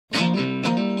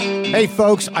Hey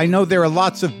folks, I know there are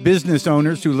lots of business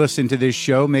owners who listen to this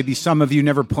show. Maybe some of you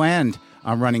never planned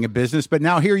on running a business, but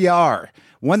now here you are.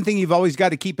 One thing you've always got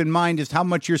to keep in mind is how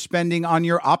much you're spending on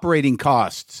your operating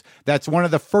costs. That's one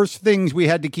of the first things we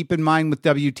had to keep in mind with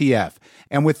WTF.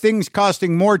 And with things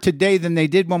costing more today than they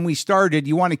did when we started,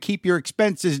 you want to keep your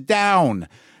expenses down.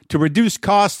 To reduce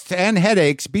costs and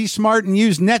headaches, be smart and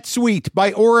use NetSuite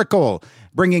by Oracle,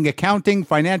 bringing accounting,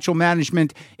 financial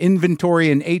management,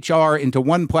 inventory, and HR into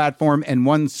one platform and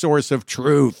one source of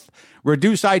truth.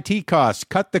 Reduce IT costs,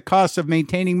 cut the costs of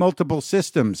maintaining multiple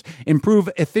systems, improve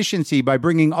efficiency by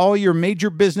bringing all your major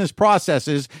business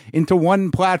processes into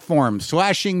one platform,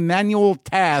 slashing manual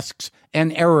tasks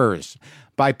and errors.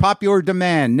 By popular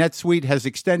demand, NetSuite has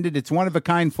extended its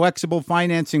one-of-a-kind flexible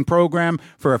financing program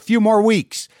for a few more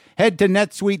weeks. Head to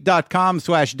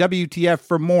netsuite.com/WTF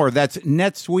for more. That's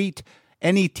NetSuite,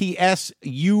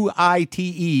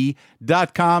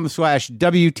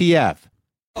 NetSuite.com/WTF.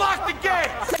 Lock the gate!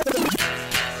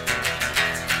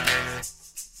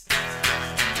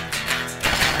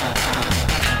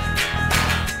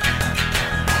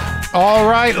 All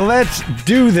right, let's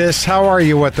do this. How are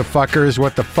you, what the fuckers,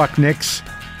 what the fucknicks,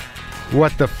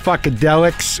 what the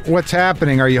fuckadelics? What's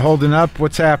happening? Are you holding up?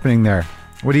 What's happening there?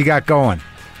 What do you got going?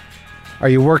 Are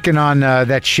you working on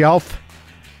that shelf?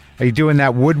 Are you doing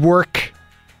that woodwork?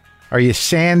 Are you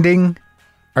sanding?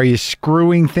 Are you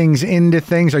screwing things into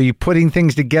things? Are you putting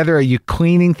things together? Are you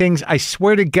cleaning things? I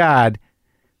swear to God,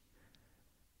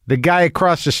 the guy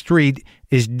across the street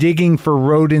is digging for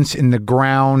rodents in the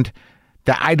ground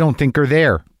that I don't think are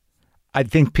there. I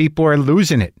think people are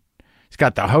losing it. He's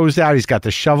got the hose out. He's got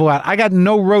the shovel out. I got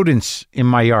no rodents in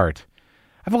my yard.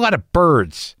 I have a lot of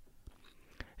birds.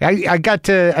 I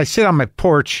sit on my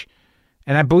porch,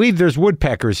 and I believe there's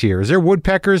woodpeckers here. Is there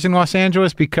woodpeckers in Los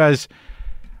Angeles? Because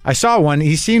I saw one.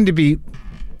 He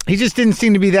just didn't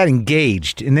seem to be that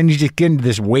engaged. And then you just get into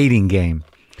this waiting game.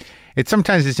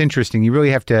 Sometimes it's interesting. You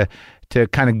really have to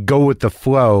kind of go with the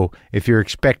flow if you're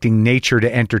expecting nature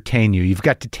to entertain you. You've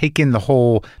got to take in the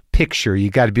whole picture. You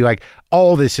got to be like,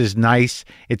 oh, this is nice.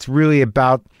 It's really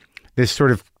about this sort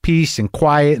of peace and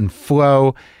quiet and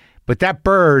flow. But that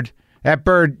bird,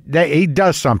 he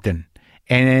does something.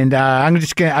 And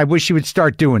I wish he would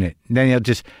start doing it. And then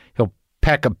he'll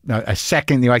peck a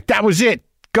second. And you're like, that was it.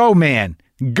 Go, man.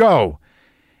 Go.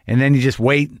 And then you just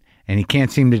wait, and he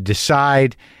can't seem to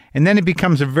decide. And then it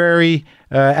becomes a very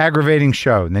aggravating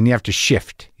show. And then you have to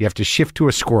shift. You have to shift to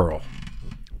a squirrel.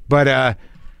 But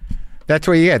that's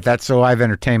what you get. That's the live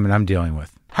entertainment I'm dealing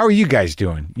with. How are you guys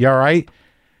doing? You all right?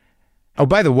 Oh,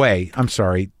 by the way, I'm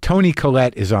sorry. Toni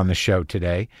Collette is on the show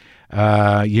today.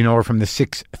 You know her from The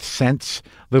Sixth Sense,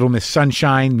 Little Miss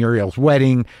Sunshine, Muriel's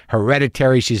Wedding,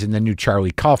 Hereditary. She's in the new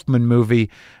Charlie Kaufman movie.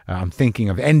 I'm thinking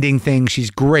of Ending Things.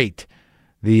 She's great.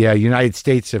 The United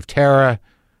States of Terror.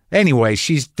 Anyway,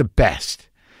 she's the best.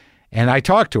 And I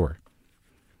talked to her.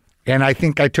 And I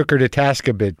think I took her to task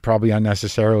a bit, probably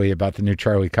unnecessarily, about the new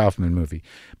Charlie Kaufman movie.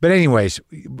 But anyways,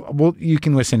 you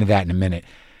can listen to that in a minute.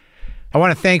 I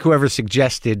want to thank whoever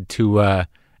suggested to,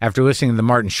 after listening to the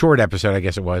Martin Short episode, I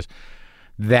guess it was,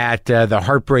 that the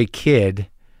Heartbreak Kid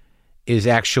is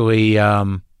actually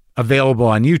available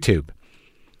on YouTube.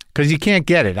 Because you can't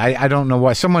get it. I don't know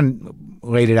why. Someone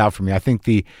laid it out for me. I think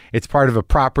it's part of a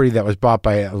property that was bought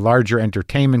by a larger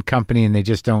entertainment company, and they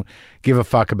just don't give a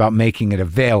fuck about making it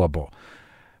available.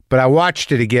 But I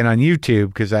watched it again on YouTube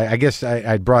because I guess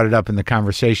I brought it up in the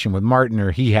conversation with Martin,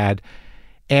 or he had.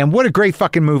 And what a great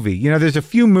fucking movie. You know, there's a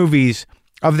few movies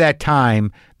of that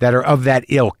time that are of that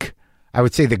ilk. I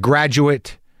would say The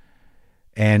Graduate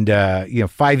and,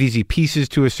 Five Easy Pieces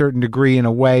to a certain degree in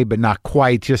a way, but not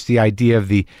quite. Just the idea of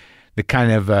the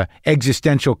kind of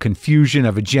existential confusion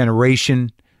of a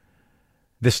generation.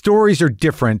 The stories are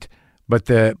different, but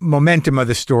the momentum of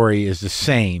the story is the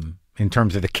same in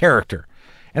terms of the character.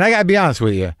 And I got to be honest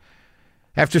with you,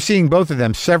 after seeing both of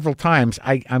them several times,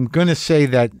 I'm going to say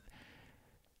that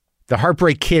The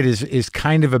Heartbreak Kid is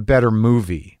kind of a better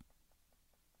movie.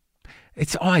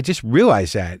 I just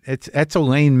realized that. That's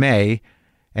Elaine May,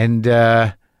 and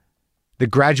The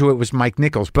Graduate was Mike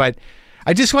Nichols. But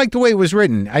I just like the way it was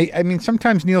written. I mean,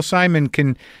 sometimes Neil Simon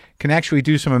can actually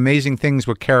do some amazing things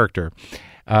with character.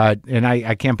 And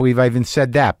I can't believe I even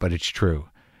said that, but it's true.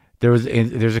 There's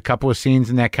a couple of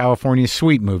scenes in that California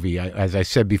Suite movie, as I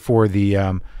said before,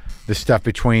 the stuff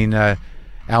between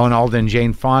Alan Alda and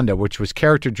Jane Fonda, which was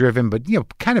character driven, but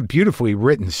kind of beautifully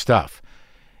written stuff.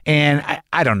 And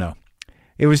I don't know.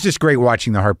 It was just great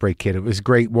watching The Heartbreak Kid. It was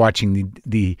great watching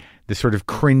the sort of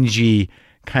cringy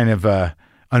kind of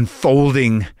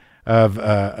unfolding of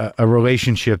a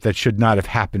relationship that should not have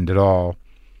happened at all.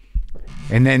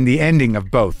 And then the ending of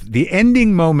both. The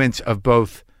ending moments of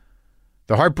both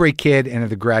The Heartbreak Kid and of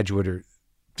The Graduate are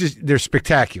just, they're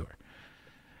spectacular.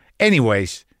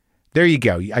 Anyways, there you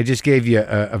go. I just gave you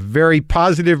a very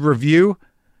positive review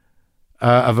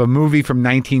of a movie from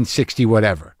 1960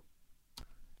 whatever.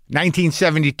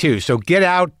 1972. So get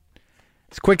out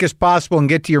as quick as possible and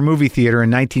get to your movie theater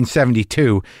in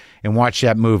 1972 and watch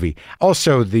that movie.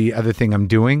 Also, the other thing I'm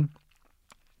doing,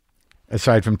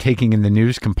 aside from taking in the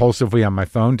news compulsively on my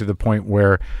phone to the point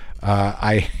where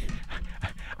I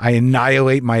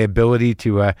annihilate my ability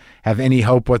to have any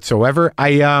hope whatsoever,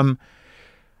 I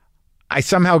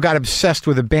somehow got obsessed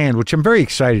with a band, which I'm very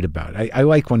excited about. I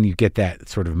like when you get that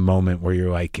sort of moment where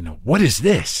you're like, what is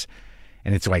this?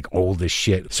 And it's like old as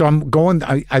shit. So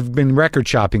I've been record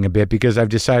shopping a bit because I've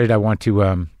decided I want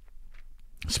to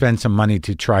spend some money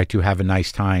to try to have a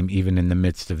nice time even in the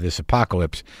midst of this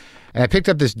apocalypse. And I picked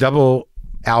up this double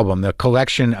album, the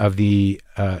collection of the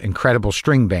Incredible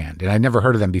String Band, and I'd never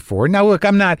heard of them before. Now, look,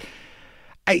 I'm not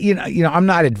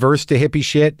adverse to hippie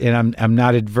shit, and I'm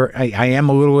not I am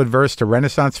a little adverse to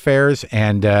Renaissance fairs,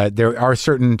 and there are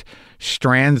certain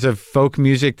strands of folk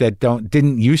music that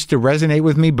didn't used to resonate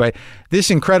with me, but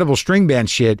this Incredible String Band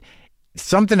shit,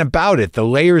 something about it, the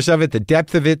layers of it, the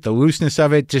depth of it, the looseness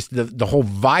of it, just the whole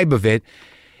vibe of it,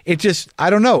 it just,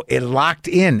 I don't know, it locked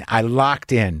in. I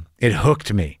locked in. It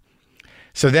hooked me.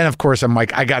 So then, of course, I'm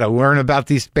like, I got to learn about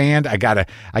this band. I got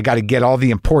to get all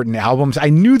the important albums. I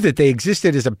knew that they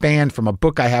existed as a band from a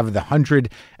book I have of the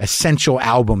 100 essential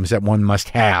albums that one must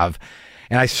have.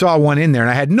 And I saw one in there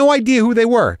and I had no idea who they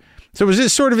were. So it was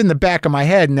just sort of in the back of my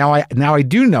head. Now I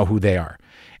do know who they are.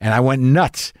 And I went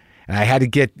nuts. And I had to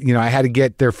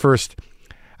get their first,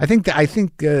 I think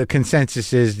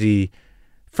consensus is the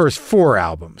first 4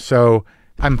 albums. So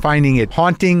I'm finding it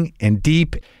haunting and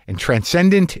deep and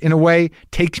transcendent in a way,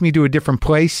 takes me to a different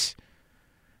place.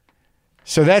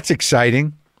 So that's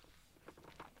exciting.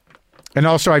 And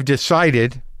also I've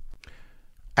decided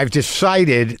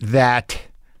that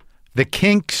the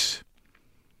Kinks,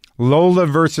 Lola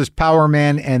versus Power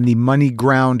Man, and the Money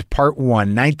Ground Part 1,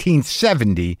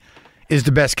 1970, is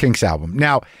the best Kinks album.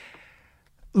 Now,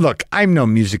 look, I'm no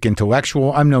music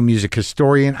intellectual. I'm no music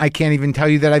historian. I can't even tell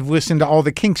you that I've listened to all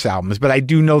the Kinks albums, but I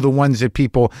do know the ones that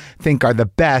people think are the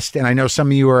best. And I know some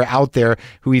of you are out there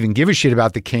who even give a shit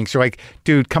about the Kinks. They're like,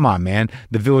 dude, come on, man.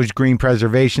 The Village Green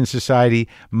Preservation Society,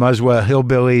 Muswell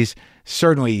Hillbillies,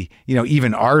 certainly,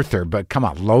 even Arthur, but come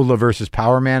on, Lola versus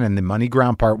Power Man and the Money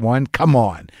Ground Part 1. Come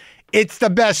on. It's the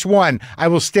best one. I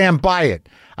will stand by it.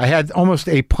 I had almost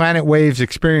a Planet Waves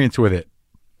experience with it.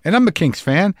 And I'm a Kinks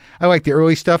fan. I like the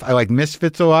early stuff. I like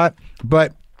Misfits a lot,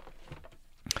 but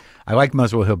I like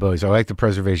Muswell Hillbillies. I like the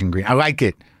Preservation Green. I like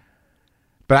it.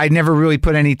 But I never really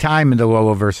put any time into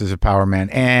Lola versus a Power Man.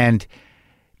 And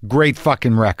great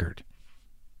fucking record.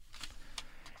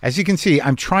 As you can see,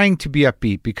 I'm trying to be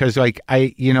upbeat because I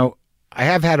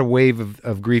have had a wave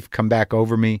of grief come back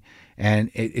over me,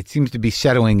 and it seems to be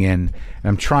settling in. And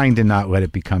I'm trying to not let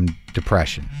it become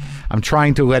depression. I'm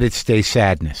trying to let it stay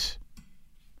sadness.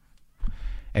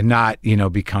 And not,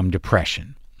 become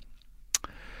depression.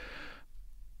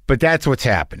 But that's what's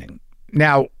happening.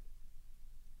 Now,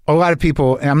 a lot of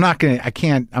people, and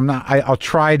I'll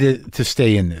try to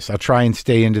stay in this. I'll try and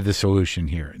stay into the solution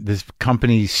here. This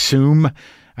company, Soom,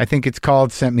 I think it's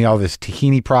called, sent me all this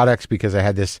tahini products because I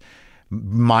had this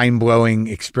mind-blowing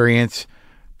experience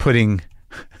putting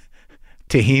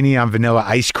tahini on vanilla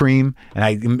ice cream.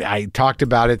 And I talked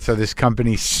about it. So this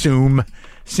company, Soom,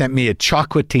 sent me a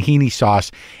chocolate tahini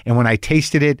sauce, and when I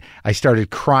tasted it, I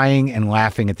started crying and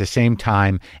laughing at the same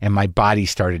time, and my body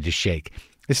started to shake.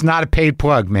 It's not a paid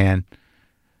plug, man,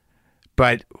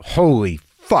 but holy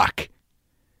fuck.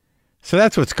 So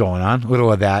that's what's going on, a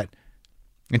little of that.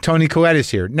 And Toni Collette is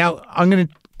here. Now, I'm going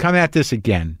to come at this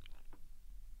again.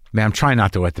 Man, I'm trying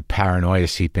not to let the paranoia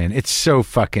seep in. It's so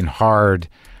fucking hard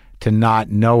to not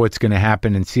know what's going to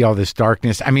happen and see all this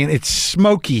darkness. I mean, it's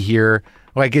smoky here.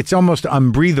 Like, it's almost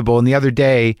unbreathable. And the other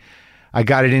day, I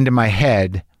got it into my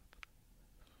head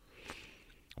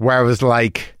where I was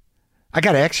like, I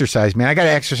got to exercise, man. I got to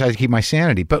exercise to keep my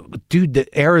sanity. But, dude, the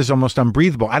air is almost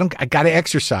unbreathable. I got to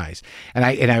exercise. And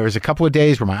there was a couple of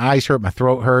days where my eyes hurt, my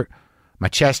throat hurt, my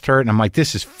chest hurt. And I'm like,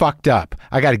 this is fucked up.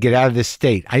 I got to get out of this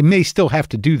state. I may still have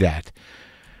to do that.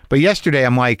 But yesterday,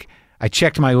 I'm like, I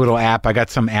checked my little app. I got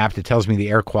some app that tells me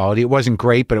the air quality. It wasn't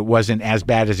great, but it wasn't as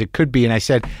bad as it could be. And I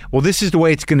said, well, this is the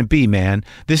way it's going to be, man.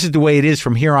 This is the way it is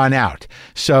from here on out.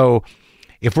 So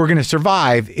if we're going to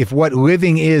survive, if what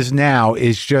living is now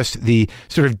is just the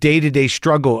sort of day-to-day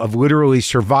struggle of literally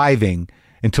surviving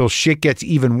until shit gets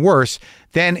even worse.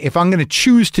 Then if I'm going to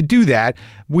choose to do that,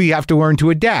 we have to learn to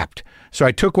adapt. So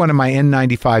I took one of my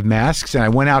N95 masks and I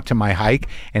went out to my hike,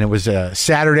 and it was a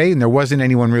Saturday and there wasn't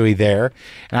anyone really there.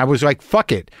 And I was like,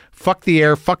 fuck it. Fuck the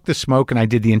air, fuck the smoke. And I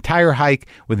did the entire hike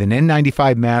with an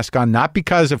N95 mask on, not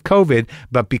because of COVID,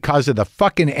 but because of the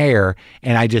fucking air.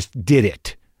 And I just did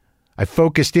it. I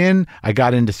focused in. I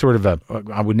got into sort of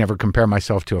I would never compare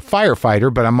myself to a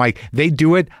firefighter, but I'm like, they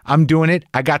do it. I'm doing it.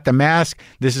 I got the mask.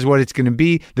 This is what it's going to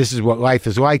be. This is what life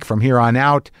is like from here on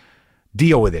out.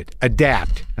 Deal with it.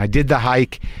 Adapt. I did the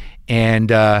hike, and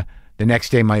the next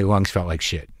day my lungs felt like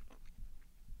shit.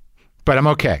 But I'm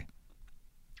okay.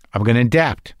 I'm going to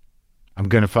adapt. I'm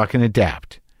going to fucking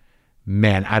adapt.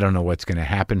 Man, I don't know what's going to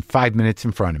happen 5 minutes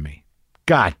in front of me.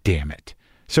 God damn it.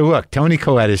 So look, Toni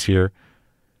Collette is here.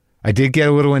 I did get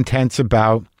a little intense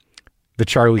about the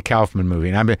Charlie Kaufman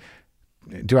movie. And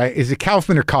is it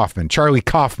Kaufman or Kaufman? Charlie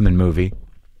Kaufman movie.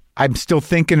 I'm still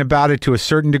thinking about it to a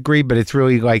certain degree, but it's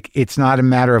really like, it's not a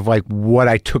matter of like what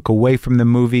I took away from the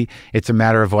movie. It's a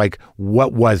matter of like,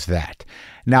 what was that?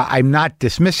 Now, I'm not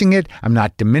dismissing it. I'm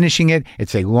not diminishing it.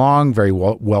 It's a long, very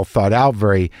well thought out,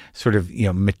 very sort of,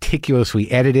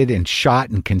 meticulously edited and shot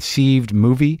and conceived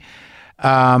movie.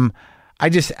 The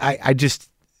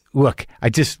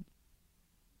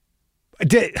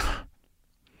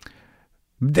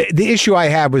issue I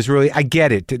had was really, I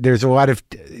get it. There's a lot of,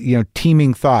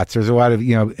 teeming thoughts. There's a lot of,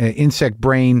 insect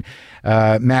brain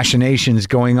machinations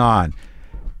going on.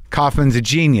 Kaufman's a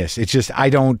genius. It's just, I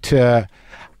don't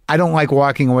like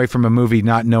walking away from a movie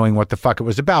not knowing what the fuck it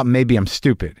was about. Maybe I'm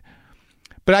stupid.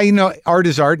 But art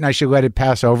is art, and I should let it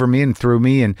pass over me and through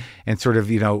me and sort of,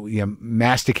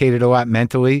 masticate it a lot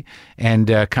mentally and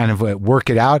kind of work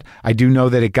it out. I do know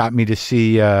that it got me to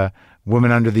see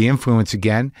Women Under the Influence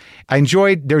again.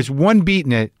 There's one beat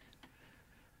in it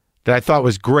that I thought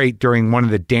was great during one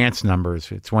of the dance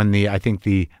numbers. It's when I think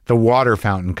the water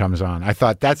fountain comes on. I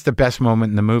thought that's the best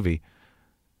moment in the movie,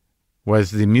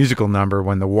 was the musical number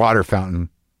when the water fountain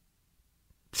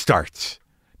starts.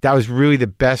 That was really the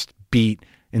best beat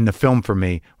in the film for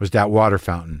me, was that water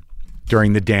fountain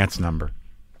during the dance number.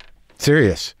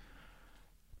 Serious.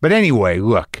 But anyway,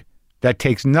 look, that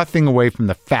takes nothing away from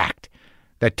the fact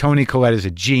that Toni Collette is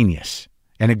a genius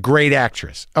and a great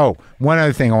actress. Oh, one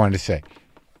other thing I wanted to say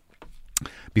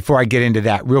before I get into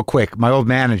that real quick. My old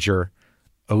manager,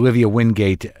 Olivia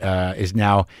Wingate, is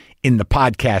now in the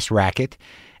podcast racket,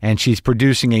 and she's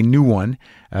producing a new one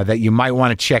that you might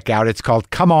want to check out. It's called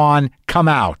Come On, Come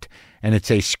Out. And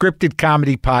it's a scripted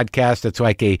comedy podcast that's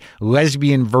like a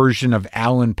lesbian version of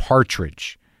Alan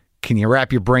Partridge. Can you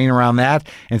wrap your brain around that?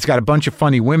 And it's got a bunch of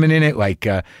funny women in it, like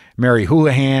Mary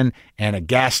Houlihan, Anna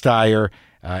Gasteyer,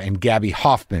 and Gabby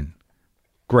Hoffman.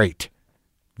 Great.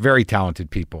 Very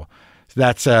talented people. So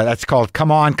that's called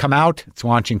Come On, Come Out. It's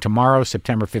launching tomorrow,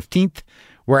 September 15th,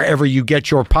 wherever you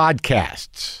get your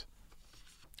podcasts.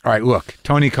 All right, look,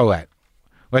 Toni Collette.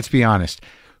 Let's be honest.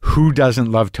 Who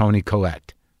doesn't love Toni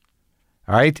Collette?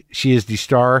 All right. She is the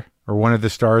star, or one of the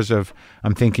stars of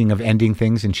I'm Thinking of Ending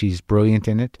Things, and she's brilliant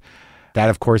in it. That,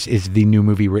 of course, is the new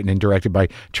movie written and directed by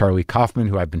Charlie Kaufman,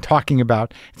 who I've been talking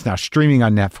about. It's now streaming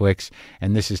on Netflix.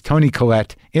 And this is Toni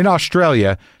Collette in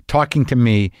Australia talking to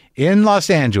me in Los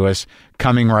Angeles,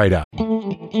 coming right up.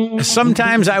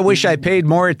 Sometimes I wish I paid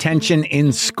more attention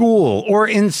in school, or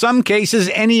in some cases,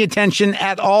 any attention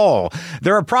at all.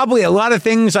 There are probably a lot of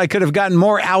things I could have gotten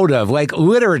more out of, like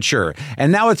literature,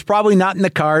 and now it's probably not in the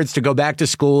cards to go back to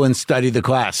school and study the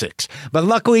classics. But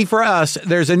luckily for us,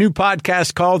 there's a new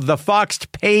podcast called The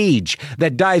Foxed Page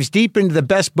that dives deep into the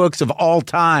best books of all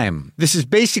time. This is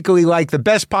basically like the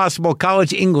best possible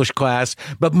college English class,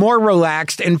 but more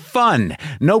relaxed and fun.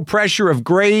 No pressure of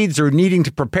grades or needing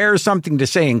to prepare something to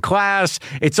say in class.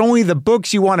 It's only the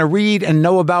books you want to read and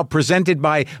know about, presented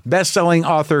by best-selling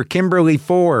author Kimberly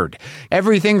Ford.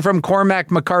 Everything from Cormac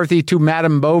McCarthy to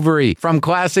Madame Bovary, from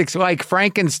classics like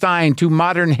Frankenstein to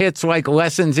modern hits like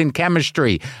Lessons in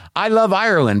Chemistry. I love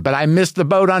Ireland, but I missed the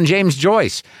boat on James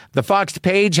Joyce. The Foxed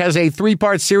Page has a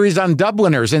 3-part series on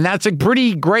Dubliners, and that's a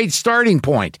pretty great starting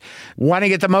point. Want to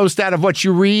get the most out of what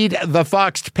you read? The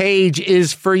Foxed Page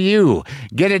is for you.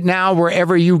 Get it now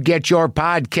wherever you get your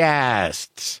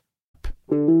podcasts.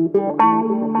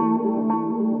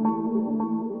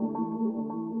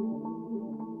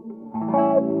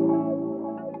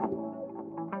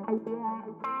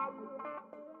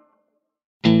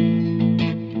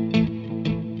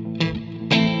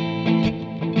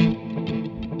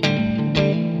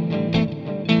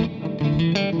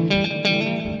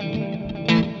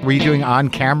 Were you doing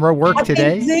on-camera work I've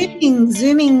today? been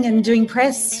zooming and doing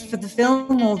press for the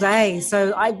film all day.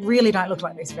 So I really don't look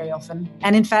like this very often.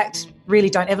 And in fact, really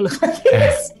don't ever look like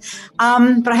this.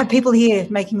 But I have people here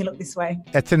making me look this way.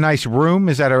 That's a nice room.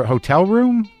 Is that a hotel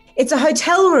room? It's a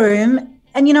hotel room.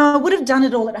 And, you know, I would have done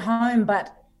it all at home,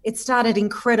 but it started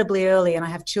incredibly early and I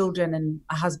have children and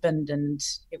a husband and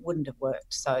it wouldn't have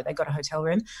worked. So they got a hotel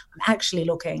room. I'm actually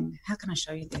looking. How can I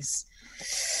show you this?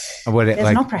 There's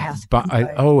an opera house.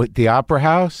 The opera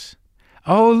house?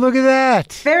 Oh, look at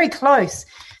that. Very close.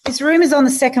 This room is on the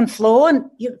second floor and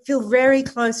you feel very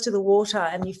close to the water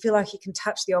and you feel like you can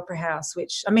touch the opera house,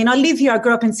 which, I mean, I live here. I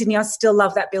grew up in Sydney. I still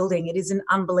love that building. It is an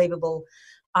unbelievable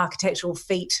architectural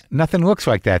feat. Nothing looks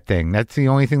like that thing. That's the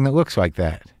only thing that looks like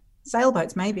that.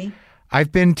 Sailboats, maybe.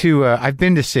 I've been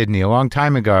to Sydney a long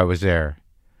time ago. I was there.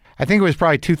 I think it was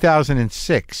probably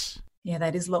 2006. Yeah,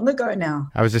 that is long ago now.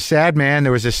 I was a sad man.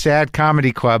 There was a sad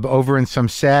comedy club over in some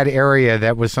sad area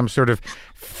that was some sort of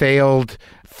failed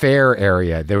fair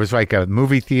area. There was like a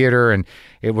movie theater, and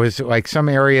it was like some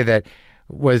area that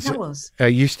was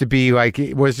used to be like,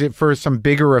 was it for some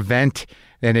bigger event?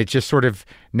 And it just sort of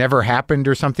never happened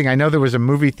or something. I know there was a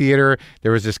movie theater,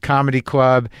 there was this comedy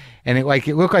club, and it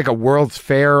looked like a World's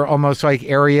Fair almost like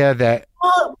area that.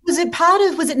 Oh, was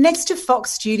it next to Fox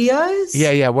Studios?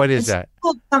 Yeah. What is that?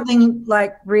 Called something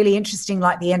like really interesting,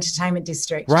 like the Entertainment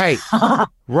District. Right.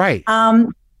 Right.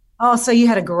 So you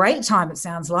had a great time, it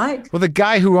sounds like. Well, the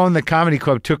guy who owned the comedy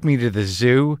club took me to the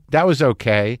zoo. That was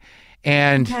okay.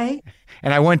 And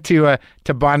I went to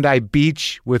Bondi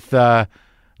Beach with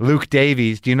Luke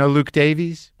Davies. Do you know Luke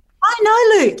Davies? I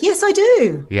know Luke. Yes, I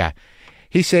do. Yeah.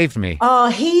 He saved me. Oh,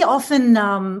 he often,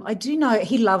 I do know,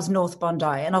 he loves North Bondi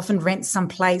and often rents some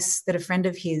place that a friend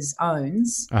of his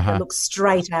owns that looks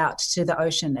straight out to the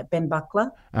ocean at Ben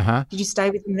Buckler. Did you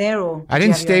stay with him there? Or I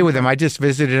didn't stay with him. I just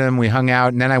visited him. We hung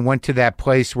out. And then I went to that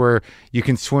place where you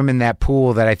can swim in that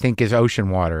pool that I think is ocean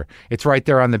water. It's right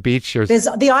there on the beach. There's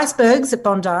the icebergs at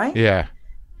Bondi. Yeah.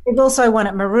 There's also one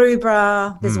at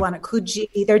Maroubra. There's one at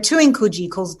Coogee. There are two in Coogee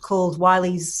called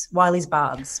Wiley's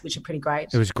Baths, which are pretty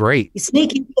great. It was great. You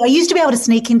sneak in. I used to be able to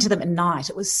sneak into them at night.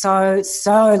 It was so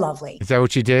lovely. Is that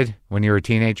what you did when you were a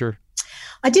teenager?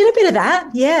 I did a bit of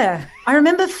that, yeah. I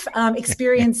remember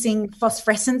experiencing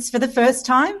phosphorescence for the first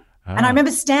time. Oh. And I remember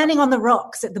standing on the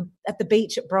rocks at the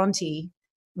beach at Bronte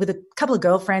with a couple of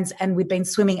girlfriends, and we'd been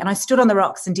swimming, and I stood on the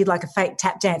rocks and did like a fake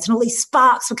tap dance, and all these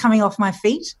sparks were coming off my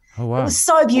feet. Oh, wow. It was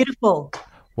so beautiful.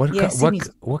 What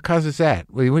causes that?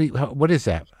 What is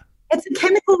that? It's a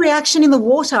chemical reaction in the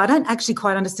water. I don't actually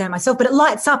quite understand myself, but it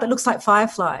lights up. It looks like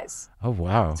fireflies. Oh,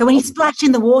 wow. So when you splash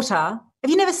in the water, have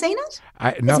you never seen it?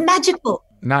 No, it's magical.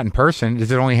 Not in person.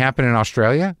 Does it only happen in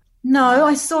Australia? No,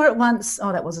 I saw it once.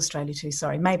 Oh, that was Australia too.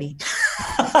 Sorry, maybe.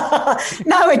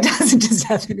 No, it doesn't just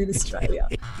happen in Australia.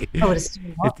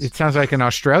 It sounds like an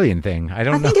Australian thing. I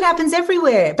think it happens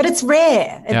everywhere, but it's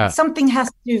rare. Yeah. Something has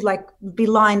to be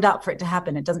lined up for it to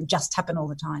happen. It doesn't just happen all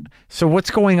the time. So what's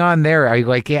going on there? Are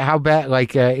you how bad?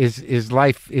 Is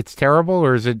life? It's terrible,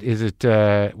 or is it?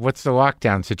 What's the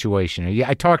lockdown situation?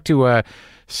 I talked to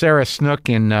Sarah Snook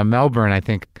in Melbourne. I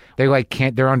think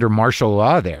they're under martial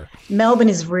law there. Melbourne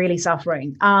is really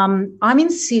suffering. I'm in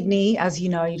Sydney, as you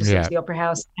know, you just went to the Opera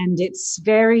House, and it's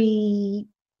very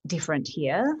different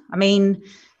here. I mean,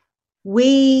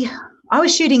 I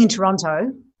was shooting in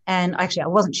Toronto, and actually I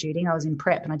wasn't shooting, I was in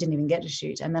prep and I didn't even get to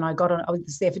shoot. And then I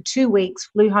was there for 2 weeks,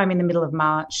 flew home in the middle of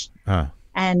March.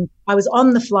 And I was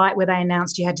on the flight where they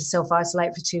announced you had to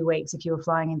self-isolate for 2 weeks if you were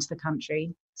flying into the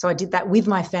country. So I did that with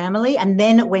my family, and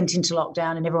then it went into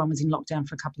lockdown and everyone was in lockdown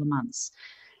for a couple of months.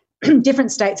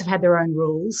 Different states have had their own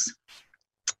rules.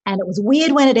 And it was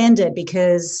weird when it ended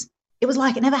because it was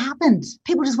like it never happened.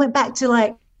 People just went back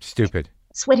to stupid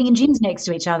sweating in gyms next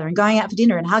to each other and going out for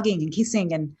dinner and hugging and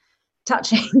kissing and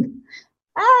touching.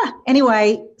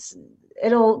 Anyway,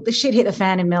 the shit hit the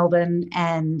fan in Melbourne,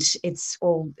 and it's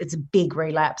a big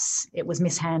relapse. It was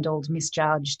mishandled,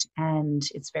 misjudged, and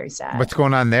it's very sad. What's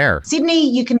going on there?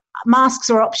 Sydney,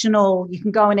 masks are optional. You can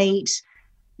go and eat.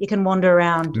 You can wander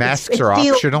around. Masks are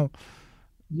optional?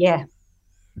 Yeah.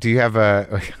 Do you have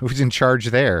who's in charge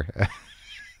there?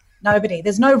 Nobody.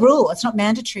 There's no rule. It's not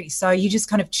mandatory. So you just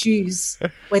kind of choose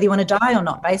whether you want to die or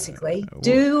not, basically.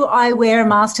 Do I wear a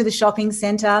mask to the shopping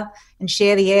centre and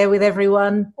share the air with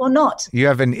everyone or not? You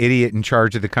have an idiot in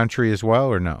charge of the country as well,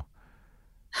 or no?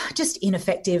 Just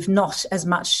ineffective, not as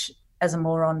much as a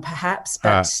moron perhaps,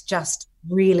 but just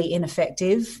really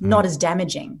ineffective, not as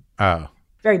damaging. Oh.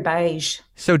 very beige.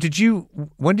 So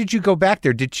when did you go back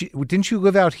there? Didn't you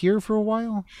live out here for a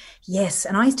while? Yes.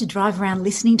 And I used to drive around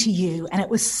listening to you, and it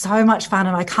was so much fun.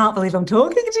 And I can't believe I'm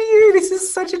talking to you. This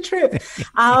is such a trip.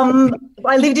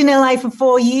 I lived in LA for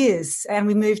 4 years, and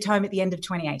we moved home at the end of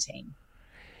 2018.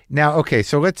 Now, okay,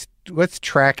 so let's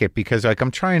track it, because like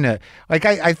I'm trying to, like,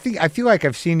 I feel like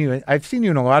I've seen you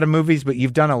in a lot of movies, but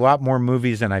you've done a lot more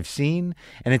movies than I've seen,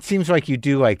 and it seems like you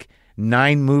do like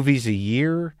 9 movies a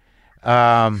year.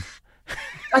 I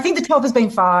think the top has been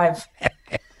 5,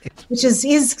 which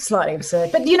is slightly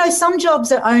absurd. But some jobs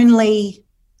are only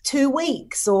 2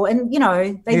 weeks, they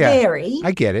vary.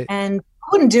 I get it, and I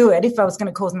wouldn't do it if I was going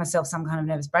to cause myself some kind of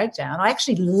nervous breakdown. I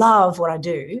actually love what I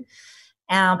do.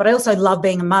 But I also love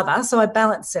being a mother, so I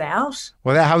balance it out.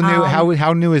 Well,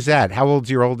 how new is that? How old's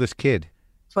your oldest kid?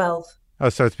 12. Oh,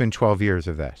 so it's been 12 years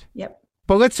of that. Yep.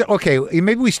 But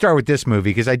maybe we start with this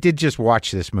movie, because I did just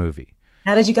watch this movie.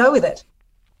 How did you go with it?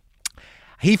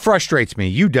 He frustrates me.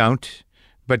 You don't,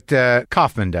 but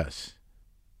Kaufman does.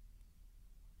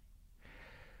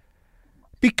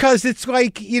 Because it's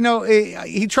like,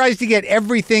 he tries to get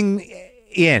everything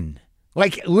in,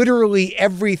 like literally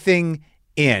everything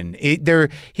in.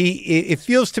 It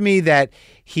feels to me that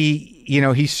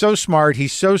he's so smart,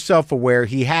 he's so self-aware,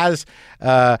 he has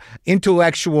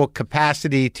intellectual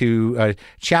capacity to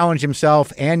challenge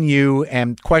himself and you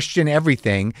and question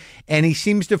everything, and he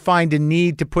seems to find a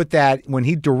need to put that, when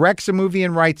he directs a movie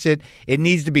and writes it, it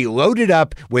needs to be loaded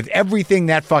up with everything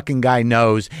that fucking guy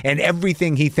knows and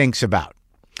everything he thinks about.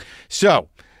 So,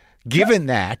 given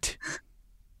that,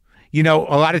 a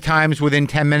lot of times within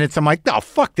 10 minutes, I'm like, no,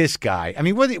 fuck this guy. I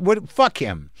mean, fuck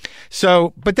him.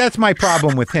 So, but that's my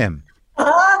problem with him.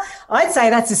 I'd say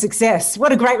that's a success.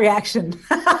 What a great reaction.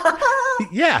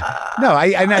 Yeah. No,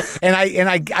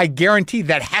 I guarantee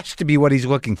that has to be what he's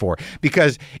looking for,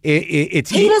 because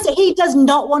he does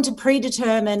not want to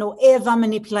predetermine or ever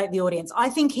manipulate the audience. I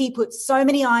think he puts so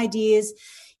many ideas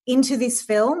into this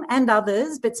film and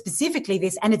others, but specifically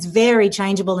this, and it's very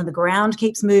changeable, and the ground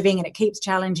keeps moving and it keeps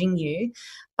challenging you.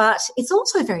 But it's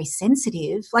also very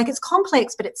sensitive. Like, it's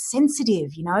complex, but it's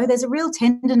sensitive, There's a real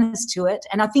tenderness to it.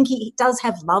 And I think he does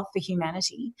have love for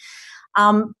humanity.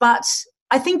 But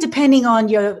I think depending on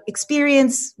your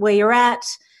experience, where you're at,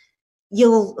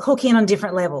 you'll hook in on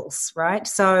different levels, right?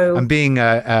 So I'm being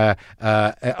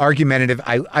argumentative.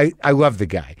 I love the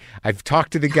guy. I've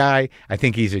talked to the guy. I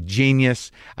think he's a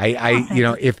genius.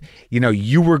 If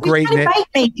you were great in it,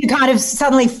 me to kind of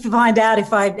suddenly find out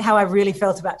how I really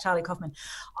felt about Charlie Kaufman.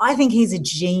 I think he's a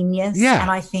genius, and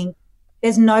I think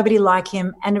there's nobody like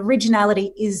him. And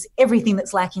originality is everything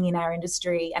that's lacking in our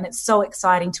industry, and it's so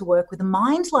exciting to work with a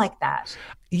mind like that.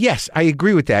 Yes, I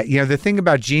agree with that. The thing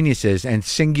about geniuses and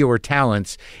singular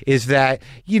talents is that,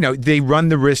 they run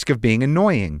the risk of being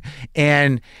annoying.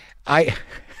 And I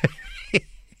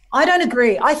don't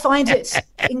agree. I find it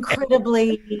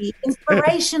incredibly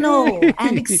inspirational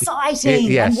and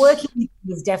exciting. Yes. And working with him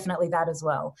is definitely that as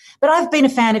well. But I've been a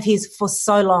fan of his for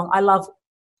so long. I love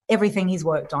everything he's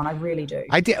worked on. I really do.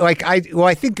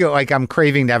 I think I'm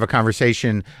craving to have a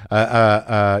conversation,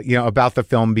 about the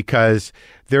film, because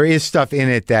there is stuff in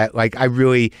it that I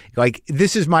really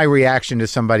this is my reaction to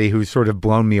somebody who's sort of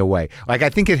blown me away. I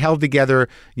think it held together,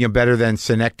 better than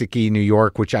Synecdoche, New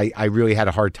York, which I really had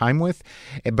a hard time with.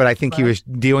 But I think he was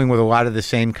dealing with a lot of the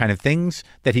same kind of things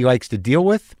that he likes to deal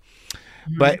with.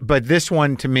 Mm-hmm. But this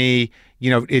one, to me,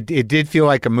 it did feel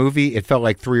like a movie. It felt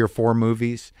like 3 or 4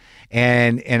 movies.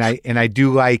 And I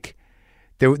do like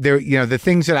there the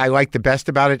things that I like the best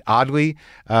about it, oddly,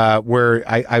 where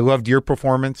I loved your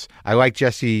performance. I like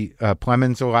Jesse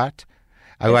Plemons a lot.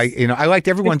 I liked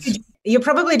everyone's. You're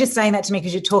probably just saying that to me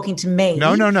because you're talking to me.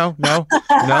 No.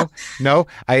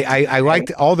 I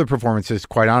liked all the performances,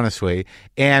 quite honestly.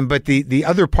 But the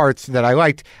other parts that I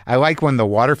like when the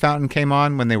water fountain came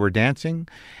on, when they were dancing,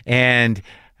 and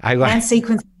dance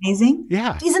sequence amazing.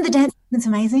 Yeah. Isn't the dance sequence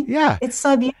amazing? Yeah. It's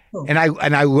so beautiful. And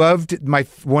I loved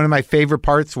one of my favorite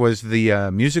parts was the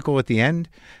musical at the end,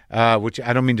 which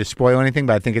I don't mean to spoil anything,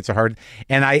 but I think it's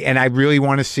and I really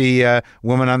want to see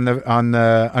Woman on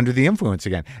the Under the Influence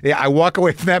again. Yeah, I walk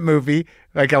away from that movie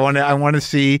I want to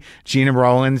see Gena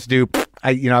Rowlands do.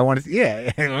 I want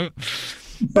to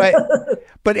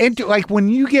but when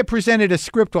you get presented a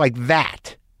script like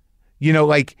that,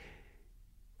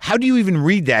 how do you even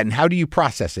read that, and how do you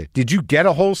process it? Did you get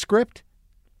a whole script?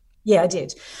 Yeah, I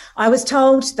did. I was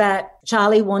told that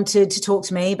Charlie wanted to talk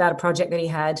to me about a project that he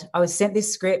had. I was sent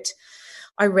this script.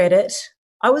 I read it.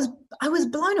 I was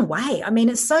blown away. I mean,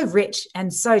 it's so rich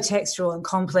and so textural and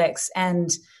complex,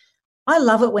 and I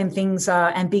love it when things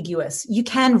are ambiguous. You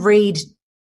can read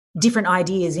different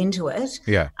ideas into it.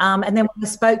 Yeah. And then when I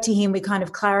spoke to him, we kind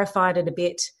of clarified it a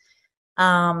bit.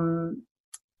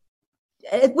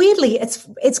 Weirdly,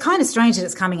 it's kind of strange that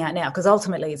it's coming out now, because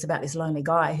ultimately it's about this lonely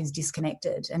guy who's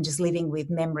disconnected and just living with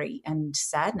memory and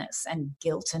sadness and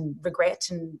guilt and regret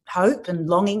and hope and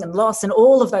longing and loss and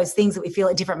all of those things that we feel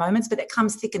at different moments, but that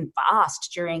comes thick and fast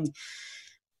during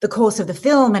the course of the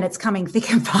film, and it's coming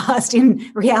thick and fast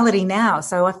in reality now.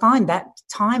 So I find that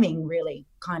timing really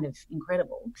kind of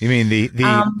incredible. You mean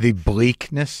the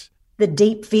bleakness? The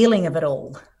deep feeling of it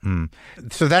all.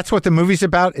 So that's what the movie's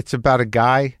about? It's about a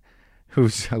guy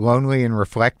who's lonely and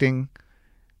reflecting?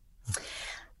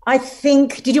 I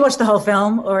think, did you watch the whole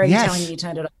film, or are you Yes. telling me you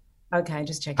turned it off? Okay,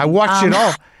 just checking. I watched it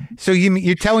all. So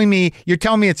you're telling me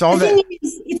it's all the that. thing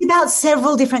is, it's about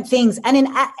several different things, and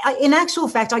in actual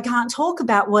fact, I can't talk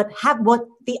about what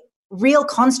the real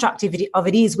construct of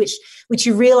it is, which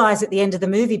you realize at the end of the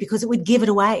movie, because it would give it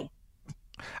away.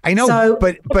 I know, so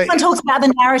but everyone talks about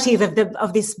the narrative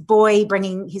of this boy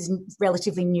bringing his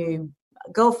relatively new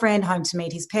girlfriend home to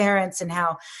meet his parents, and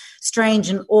how strange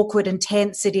and awkward and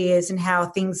tense it is, and how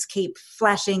things keep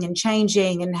flashing and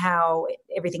changing, and how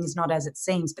everything is not as it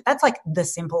seems. But that's like the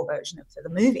simple version of the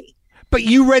movie. But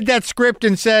you read that script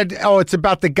and said, "Oh, it's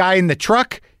about the guy in the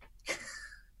truck."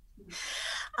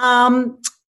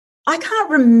 I can't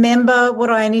remember what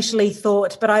I initially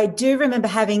thought, but I do remember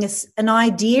having an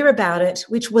idea about it,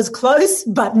 which was close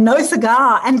but no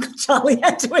cigar, and Charlie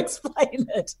had to explain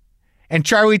it. And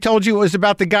Charlie told you it was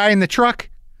about the guy in the truck?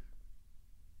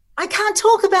 I can't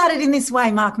talk about it in this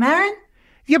way, Mark Maron.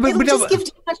 Yeah, but It'll just give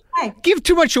too much away. Give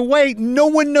too much away. No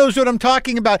one knows what I'm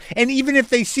talking about. And even if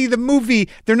they see the movie,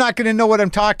 they're not going to know what I'm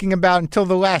talking about until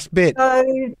the last bit.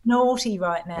 So naughty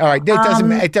right now. All right.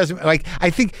 It doesn't like, I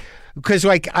think, because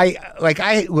look,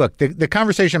 the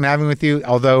conversation I'm having with you,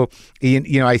 although,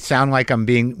 I sound like I'm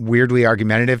being weirdly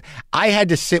argumentative, I had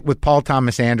to sit with Paul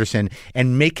Thomas Anderson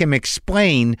and make him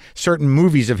explain certain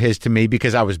movies of his to me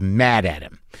because I was mad at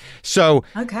him. So,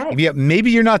 okay. Yeah, maybe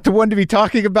you're not the one to be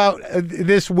talking about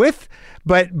this with,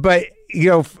 but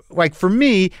like for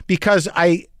me, because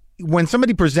when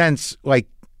somebody presents like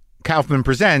Kaufman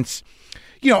presents,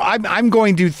 I'm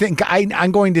going to think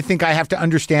I have to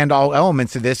understand all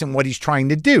elements of this and what he's trying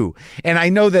to do. And I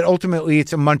know that ultimately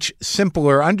it's a much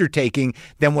simpler undertaking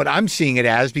than what I'm seeing it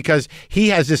as, because he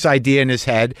has this idea in his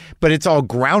head, but it's all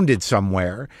grounded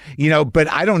somewhere,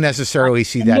 but I don't necessarily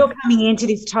see that. You're coming into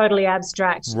this totally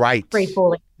abstract, right,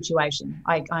 free-falling situation.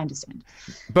 I understand.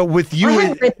 But with you, I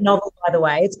haven't read the novel, by the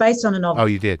way. It's based on a novel. Oh,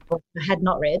 you did? I had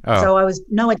not read. Oh. So I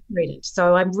didn't read it.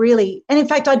 So I'm really, and in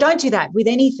fact, I don't do that with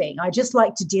anything. I just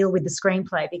like to deal with the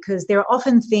screenplay, because there are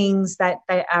often things that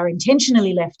they are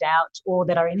intentionally left out or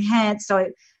that are enhanced. So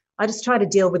I just try to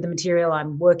deal with the material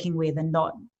I'm working with and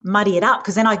not muddy it up,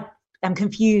 because then I'm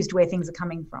confused where things are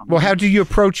coming from. Well, how do you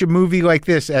approach a movie like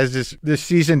this as this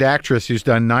seasoned actress who's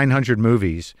done 900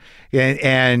 movies,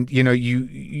 and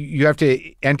you have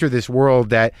to enter this world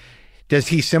that, does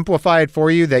he simplify it for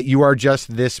you that you are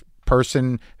just this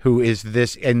person who is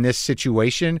this in this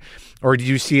situation, or do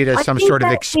you see it as some sort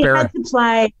of experiment?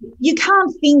 You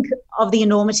can't think of the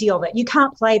enormity of it. You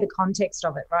can't play the context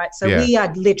of it, right? So we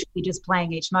are literally just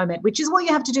playing each moment, which is what you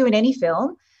have to do in any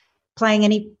film, playing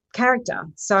any character.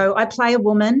 So I play a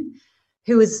woman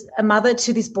who is a mother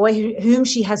to this boy whom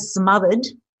she has smothered,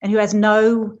 and who has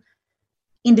no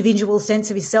individual sense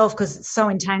of himself because it's so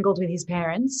entangled with his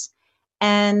parents.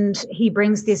 And he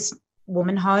brings this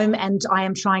woman home, and I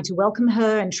am trying to welcome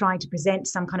her and trying to present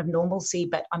some kind of normalcy,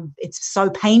 but it's so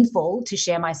painful to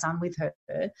share my son with her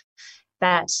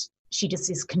that she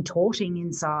just is contorting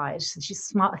inside.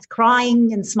 She's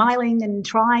crying and smiling and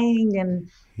trying, and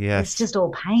it's just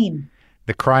all pain.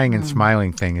 The crying and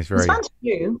smiling thing is very. It's fun to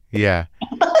do. Yeah.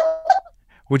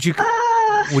 Would you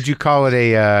call it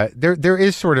a? There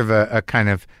is sort of a kind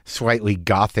of slightly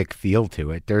gothic feel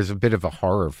to it. There's a bit of a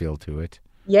horror feel to it.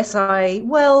 Yes, I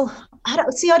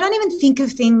don't even think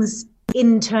of things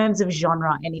in terms of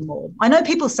genre anymore. I know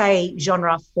people say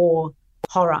genre for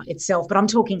horror itself, but I'm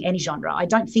talking any genre. I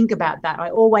don't think about that. I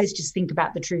always just think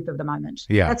about the truth of the moment.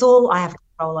 Yeah. That's all I have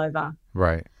control over.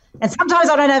 Right. And sometimes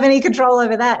I don't have any control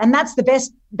over that. And that's the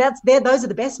best, those are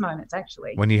the best moments,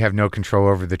 actually. When you have no control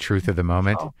over the truth of the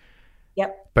moment. Oh.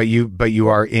 Yep. But you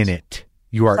are in it.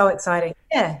 You are so exciting.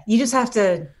 Yeah. You just have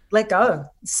to let go.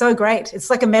 It's so great. It's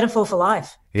like a metaphor for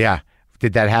life. Yeah.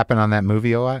 Did that happen on that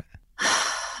movie a lot?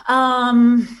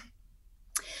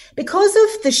 Because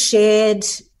of the shared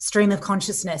stream of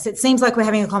consciousness, it seems like we're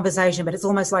having a conversation, but it's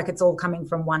almost like it's all coming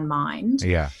from one mind.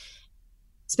 Yeah.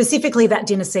 specifically that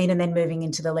dinner scene and then moving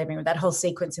into the living room, that whole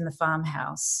sequence in the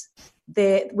farmhouse.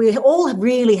 We all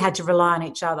really had to rely on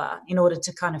each other in order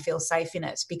to kind of feel safe in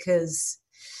it, because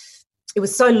it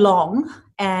was so long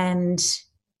and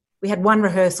we had one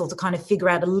rehearsal to kind of figure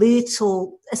out a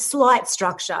slight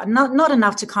structure, not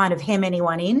enough to kind of hem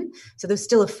anyone in. So there's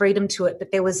still a freedom to it,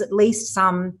 but there was at least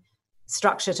some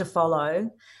structure to follow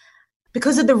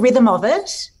because of the rhythm of it.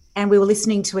 And we were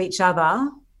listening to each other.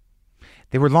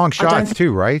 They were long shots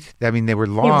too, right? I mean, they were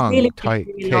long, really, tight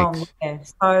really takes. Long, yeah.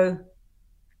 So,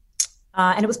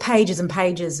 and it was pages and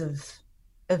pages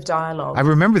of dialogue. I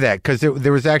remember that because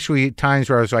there was actually times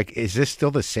where I was like, is this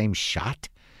still the same shot?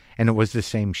 And it was the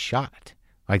same shot.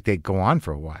 Like they go on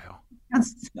for a while. I'm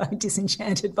so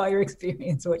disenchanted by your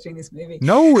experience watching this movie.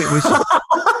 No, it was...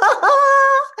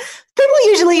 People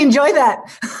usually enjoy that.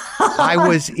 I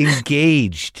was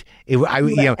engaged. In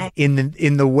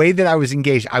the way that I was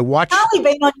engaged, I watched. Has he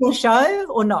been on your show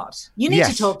or not? You need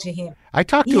to talk to him. I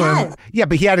talked to him. Yeah,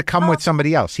 but he had to come with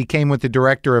somebody else. He came with the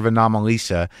director of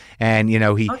Anomalisa, and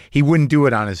he wouldn't do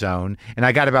it on his own. And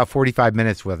I got about 45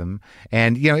 minutes with him,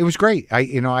 and it was great. I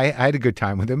had a good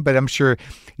time with him, but I'm sure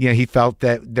he felt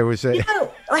that there was a.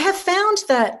 I have found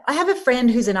that I have a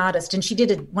friend who's an artist, and she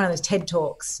did one of those TED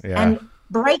Talks, and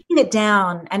breaking it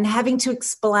down and having to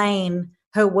explain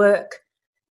her work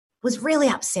was really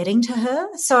upsetting to her.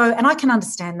 So, and I can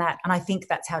understand that. And I think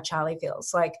that's how Charlie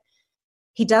feels. Like,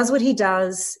 he does what he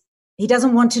does. He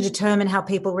doesn't want to determine how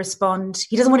people respond.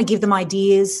 He doesn't want to give them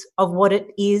ideas of what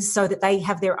it is so that they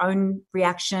have their own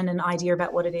reaction and idea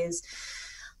about what it is.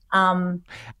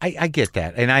 I get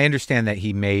that. And I understand that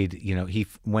he made,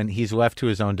 when he's left to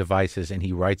his own devices and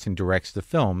he writes and directs the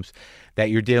films, that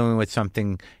you're dealing with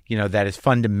something, that is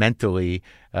fundamentally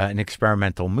an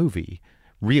experimental movie.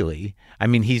 Really, I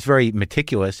mean, he's very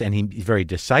meticulous and he's very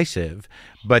decisive,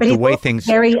 but the way things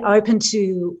very open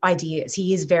to ideas.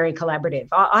 He is very collaborative.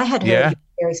 I had heard him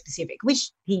very specific,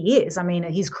 which he is. I mean,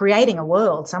 he's creating a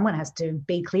world. Someone has to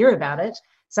be clear about it.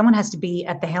 Someone has to be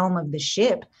at the helm of the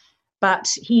ship. But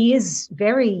he is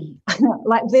very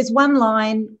like. There's one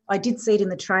line, I did see it in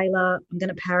the trailer. I'm going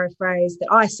to paraphrase that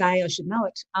I say. I should know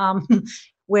it.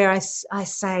 Where I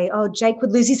say, "Oh, Jake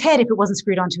would lose his head if it wasn't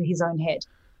screwed onto his own head."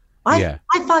 I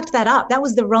fucked that up. That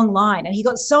was the wrong line. And he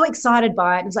got so excited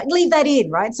by it. It was like, leave that in,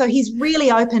 right? So he's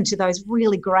really open to those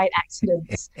really great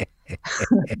accidents.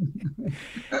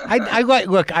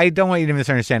 Look, I don't want you to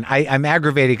misunderstand. I'm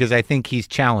aggravated because I think he's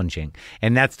challenging.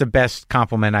 And that's the best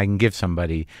compliment I can give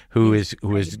somebody who is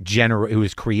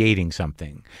creating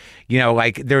something.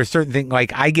 Like there are certain things,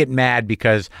 like I get mad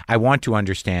because I want to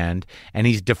understand and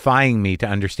he's defying me to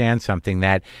understand something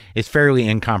that is fairly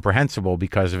incomprehensible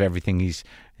because of everything he's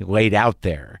laid out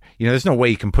there. There's no way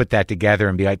you can put that together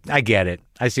and be like, I get it.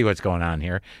 I see what's going on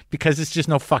here, because it's just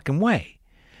no fucking way.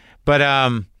 But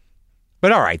all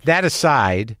right, that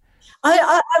aside,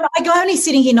 I'm only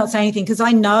sitting here not saying anything because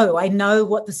I know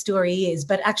what the story is,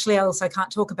 but actually I also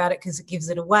can't talk about it because it gives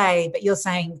it away. But you're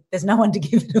saying there's no one to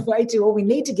give it away to, or we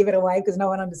need to give it away because no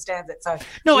one understands it. So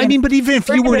no, I mean, but even if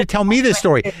you were to tell me this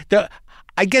story,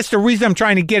 I guess the reason I'm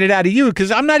trying to get it out of you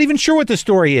because I'm not even sure what the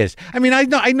story is. I mean, I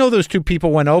know those two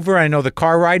people went over. I know the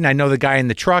car ride, and I know the guy in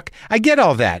the truck. I get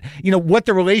all that. What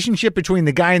the relationship between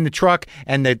the guy in the truck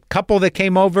and the couple that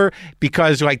came over,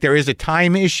 because like there is a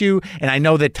time issue, and I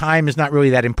know that time is not really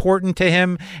that important to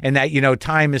him, and that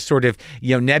time is sort of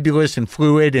nebulous and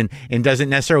fluid and doesn't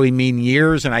necessarily mean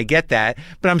years, and I get that.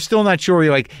 But I'm still not sure.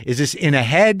 Like, is this in a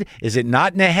head? Is it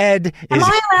not in a head? Am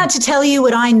I allowed to tell you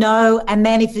what I know, and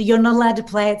then if you're not allowed to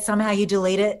play it, somehow you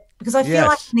delete it? Because I feel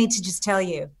like I need to just tell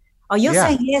you. Oh, you're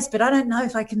saying yes, but I don't know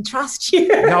if I can trust you.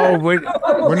 No, we're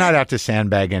not out to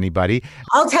sandbag anybody.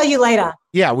 I'll tell you later.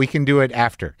 Yeah, we can do it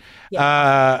after.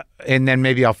 Yeah. And then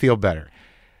maybe I'll feel better.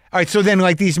 All right, so then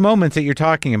like these moments that you're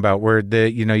talking about where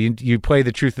you play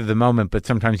the truth of the moment, but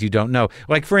sometimes you don't know.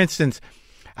 Like, for instance,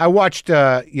 I watched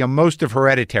most of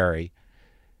Hereditary.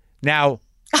 Now,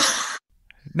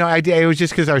 no, it was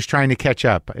just because I was trying to catch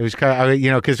up. It was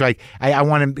because like I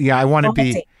want to I want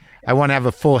to have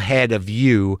a full head of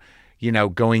you,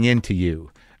 going into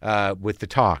you with the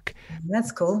talk.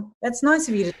 That's cool. That's nice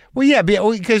of you to. Well, yeah,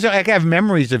 because I have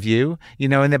memories of you,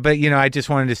 I just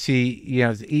wanted to see,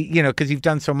 because you've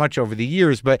done so much over the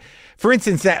years. But for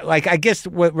instance, that like I guess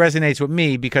what resonates with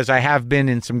me, because I have been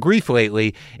in some grief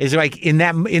lately, is like in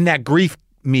that grief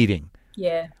meeting.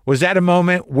 Yeah. Was that a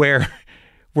moment where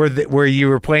you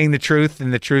were playing the truth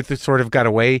and the truth sort of got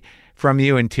away from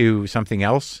you into something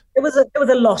else? There was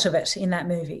a lot of it in that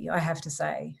movie, I have to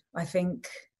say. I think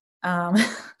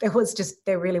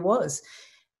there really was.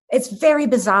 It's very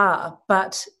bizarre,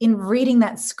 but in reading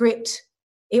that script,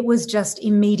 it was just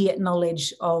immediate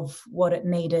knowledge of what it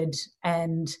needed.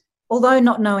 And although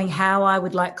not knowing how I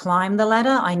would like climb the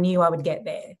ladder, I knew I would get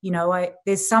there. You know,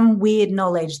 there's some weird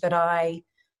knowledge that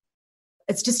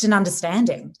it's just an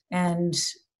understanding, and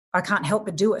I can't help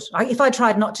but do it. If I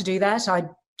tried not to do that, I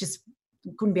just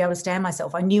couldn't be able to stand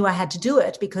myself. I knew I had to do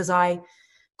it because I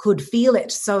could feel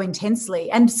it so intensely.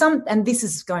 And this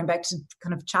is going back to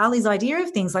kind of Charlie's idea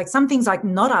of things, like some things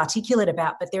I'm not articulate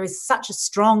about, but there is such a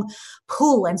strong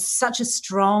pull and such a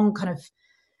strong kind of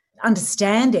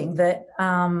understanding that,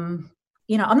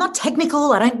 you know, I'm not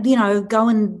technical. I don't, you know, go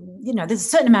and, you know, there's a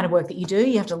certain amount of work that you do.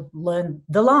 You have to learn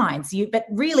the lines. But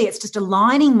really it's just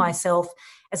aligning myself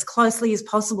as closely as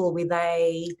possible with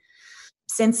a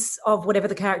sense of whatever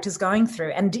the character's going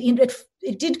through. And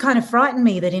it did kind of frighten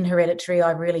me that in Hereditary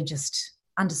I really just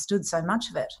understood so much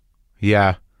of it.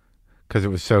 Yeah, because it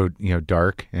was so, you know,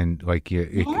 dark, and like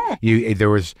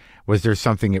was there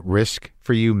something at risk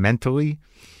for you mentally?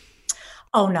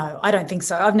 Oh no, I don't think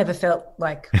so. I've never felt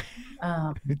like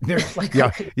you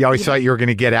always thought you were going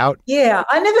to get out. Yeah,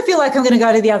 I never feel like I'm going to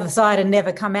go to the other side and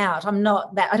never come out. I'm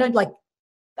not that.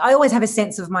 I always have a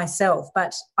sense of myself,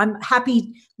 but I'm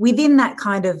happy within that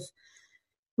kind of,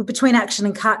 between action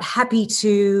and cut, happy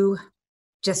to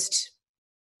just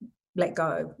let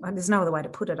go. There's no other way to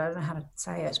put it. I don't know how to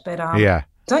say it, but yeah.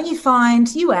 Don't you find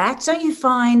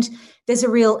there's a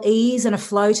real ease and a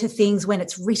flow to things when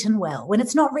it's written well? When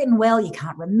it's not written well, you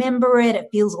can't remember it. It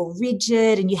feels all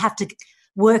rigid and you have to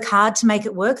work hard to make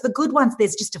it work. The good ones,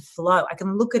 there's just a flow. I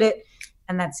can look at it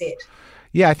and that's it.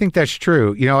 Yeah, I think that's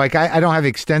true. You know, like I don't have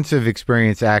extensive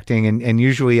experience acting, and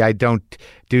usually I don't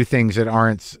do things that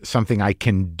aren't something I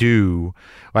can do.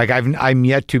 Like I'm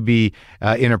yet to be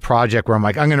in a project where I'm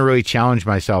like, I'm going to really challenge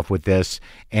myself with this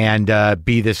and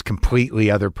be this completely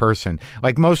other person.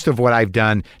 Like most of what I've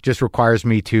done just requires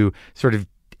me to sort of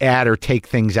add or take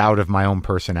things out of my own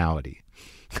personality.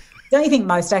 Don't you think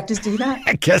most actors do that?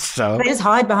 I guess so. They just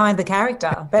hide behind the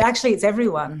character, but actually it's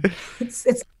everyone.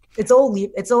 It's all,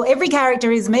 every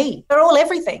character is me. They're all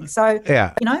everything. So,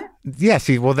 yeah. You know? Yeah,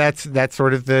 see, well, that's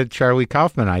sort of the Charlie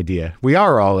Kaufman idea. We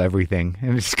are all everything,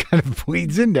 and it just kind of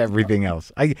bleeds into everything else.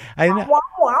 I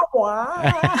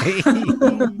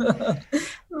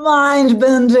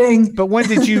Mind-bending. But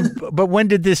when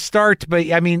did this start? But,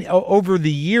 I mean, over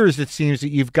the years, it seems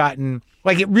that you've gotten,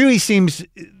 like, it really seems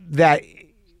that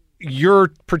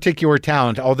your particular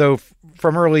talent, although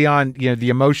from early on, you know, the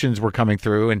emotions were coming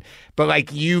through, but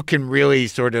like you can really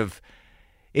sort of,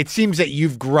 it seems that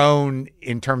you've grown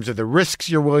in terms of the risks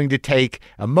you're willing to take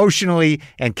emotionally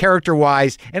and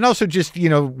character-wise, and also just, you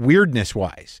know,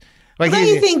 weirdness-wise. Like, don't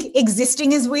you think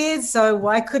existing is weird? So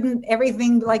why couldn't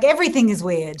everything is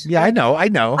weird? Yeah, I know.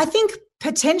 I think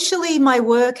potentially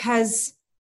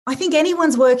I think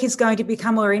anyone's work is going to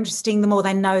become more interesting the more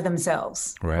they know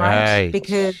themselves. Right?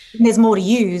 Because there's more to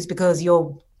use because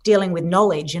you're dealing with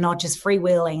knowledge. You're not just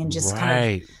freewheeling and just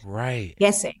kind of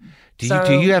guessing.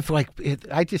 Do you have like,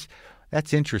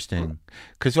 that's interesting.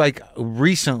 Because like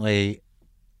recently,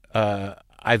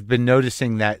 I've been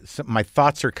noticing that my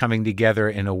thoughts are coming together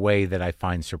in a way that I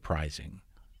find surprising.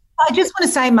 I just want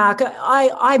to say, Mark,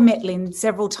 I met Lynn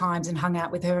several times and hung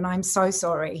out with her, and I'm so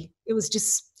sorry. It was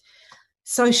just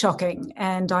so shocking,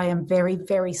 and I am very,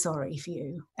 very sorry for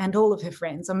you and all of her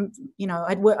friends. I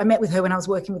met with her when I was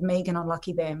working with Megan on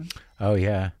Lucky Them. Oh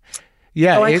yeah,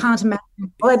 yeah. So I can't imagine.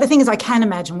 Well, the thing is, I can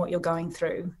imagine what you're going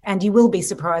through, and you will be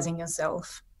surprising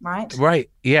yourself, right? Right.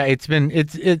 Yeah. It's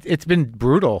been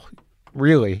brutal,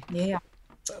 really. Yeah.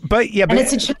 But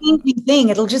it's a changing thing.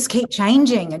 It'll just keep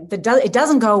changing. It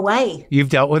doesn't go away. You've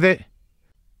dealt with it.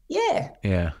 Yeah.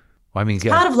 Yeah. Well, I mean, it's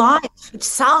part of life. It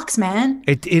sucks, man.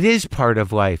 It is part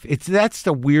of life. That's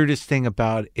the weirdest thing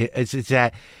about it. Is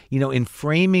that, you know, in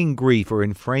framing grief or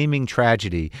in framing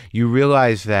tragedy, you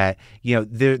realize that, you know,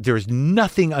 there's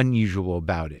nothing unusual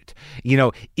about it. You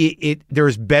know,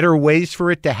 there's better ways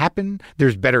for it to happen.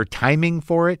 There's better timing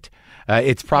for it.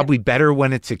 It's probably better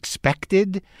when it's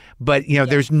expected, but you know,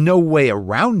 there's no way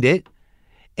around it.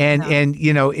 And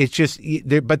you know, it's just,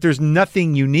 but there's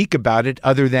nothing unique about it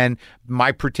other than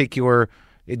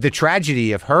the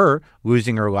tragedy of her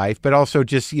losing her life, but also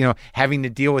just, you know, having to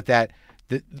deal with that,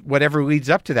 whatever leads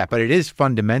up to that. But it is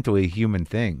fundamentally a human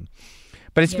thing.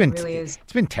 But it's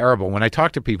been terrible. When I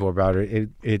talk to people about it,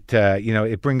 you know,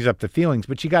 it brings up the feelings,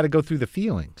 but you got to go through the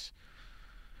feelings.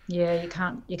 Yeah,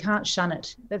 you can't shun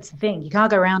it. That's the thing. You can't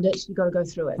go around it. You got to go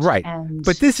through it. Right.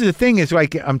 But this is the thing, is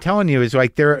like, I'm telling you, is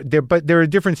like there are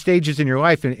different stages in your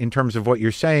life in terms of what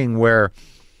you're saying, where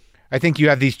I think you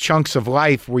have these chunks of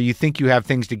life where you think you have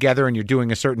things together and you're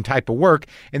doing a certain type of work,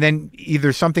 and then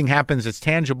either something happens that's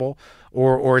tangible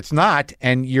or it's not,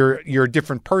 and you're a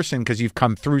different person because you've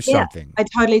come through something. I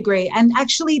totally agree. And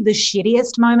actually, the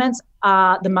shittiest moments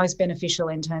are the most beneficial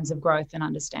in terms of growth and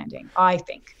understanding, I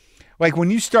think. Like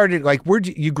when you started, like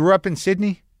you grew up in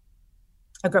Sydney?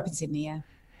 I grew up in Sydney, yeah.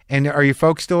 And are your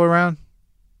folks still around?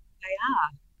 They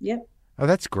are. Yep. Oh,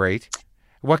 that's great.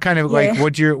 What kind of like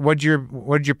what'd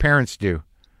your parents do?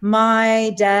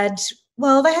 My dad,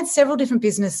 well, they had several different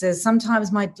businesses.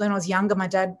 Sometimes when I was younger, my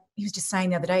dad, he was just saying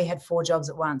the other day he had 4 jobs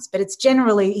at once. But it's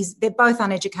generally they're both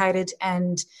uneducated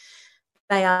and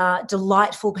they are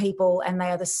delightful people and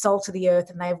they are the salt of the earth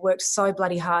and they have worked so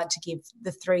bloody hard to give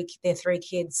their 3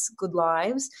 kids good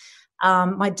lives.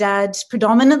 My dad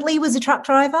predominantly was a truck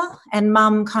driver and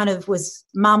mum kind of was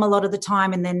mum a lot of the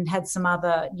time and then had some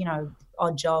other,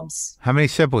 odd jobs. How many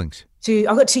siblings? 2.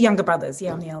 I've got 2 younger brothers.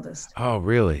 Yeah, I'm the eldest. Oh,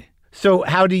 really? So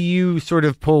how do you sort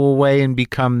of pull away and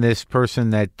become this person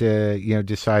that,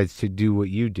 decides to do what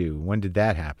you do? When did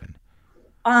that happen?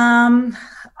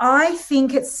 I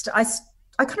think I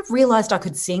kind of realized I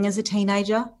could sing as a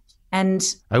teenager. And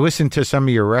I listened to some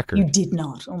of your records. You did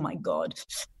not. Oh, my God.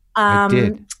 I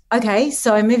did. Okay,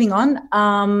 so moving on.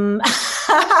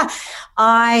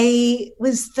 I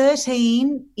was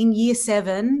 13 in year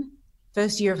 7,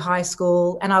 first year of high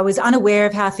school, and I was unaware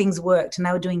of how things worked, and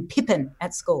they were doing Pippin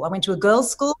at school. I went to a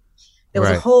girls' school. There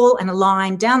was a hall and a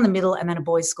line down the middle and then a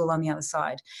boys' school on the other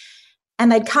side. And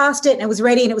they'd cast it and it was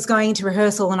ready and it was going into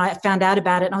rehearsal and I found out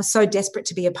about it and I was so desperate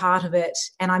to be a part of it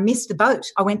and I missed the boat.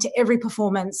 I went to every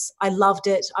performance. I loved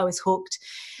it. I was hooked.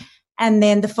 And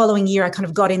then the following year I kind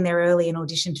of got in there early and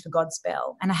auditioned for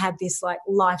Godspell and I had this like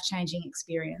life-changing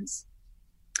experience.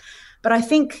 But I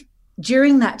think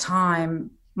during that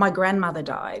time, my grandmother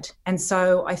died. And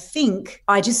so I think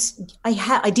I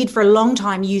did for a long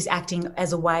time use acting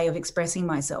as a way of expressing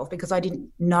myself because I didn't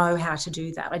know how to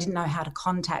do that. I didn't know how to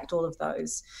contact all of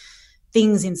those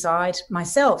things inside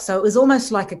myself. So it was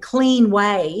almost like a clean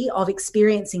way of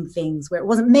experiencing things where it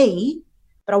wasn't me,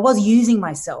 but I was using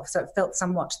myself. So it felt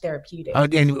somewhat therapeutic. Oh,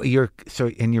 and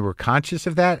you were conscious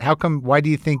of that? How come, why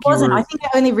do you think I wasn't. I think I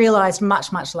only realized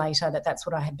much, much later that that's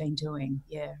what I had been doing.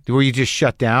 Yeah. Were you just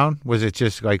shut down? Was it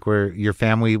just like where your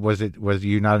family, was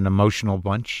you not an emotional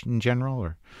bunch in general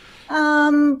or? I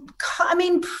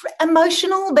mean,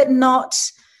 emotional, but not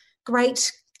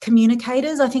great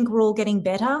communicators. I think we're all getting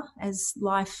better as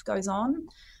life goes on.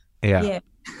 Yeah.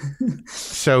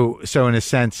 So in a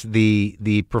sense, the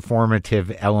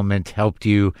performative element helped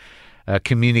you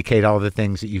communicate all the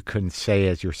things that you couldn't say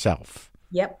as yourself.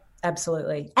 Yep,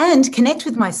 absolutely. And connect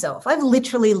with myself. I've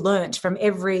literally learnt from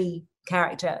every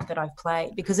character that I've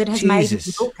played because it has made me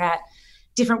look at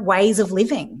different ways of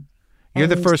living. You're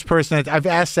the first person I've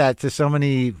asked that to so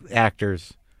many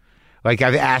actors. Like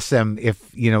I've asked them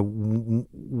if,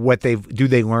 what they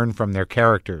learn from their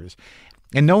characters.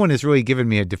 And no one has really given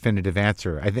me a definitive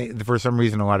answer. I think for some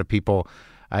reason, a lot of people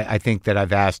I think that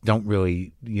I've asked don't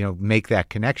really, make that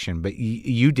connection. But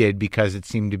you did because it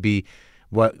seemed to be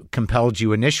what compelled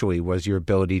you initially was your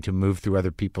ability to move through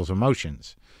other people's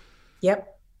emotions.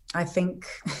 Yep. I think,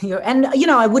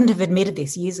 I wouldn't have admitted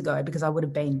this years ago because I would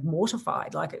have been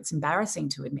mortified. Like it's embarrassing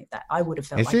to admit that. I would have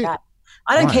felt that.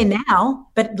 I don't care now,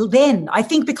 but then I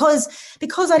think because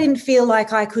I didn't feel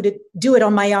like I could do it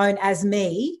on my own as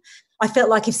me, I felt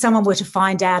like if someone were to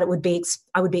find out, I would be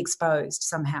exposed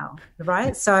somehow,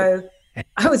 right? So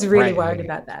I was really worried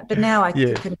about that. But now I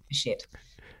couldn't give a shit.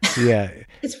 Yeah.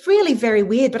 It's really very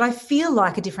weird, but I feel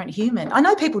like a different human. I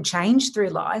know people change through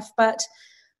life, but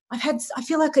I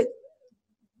feel like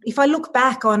if I look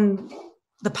back on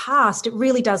the past, it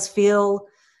really does feel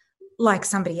like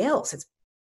somebody else. It's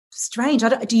strange.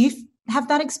 Do you have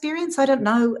that experience? I don't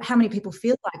know how many people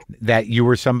feel like that you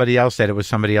were somebody else, that it was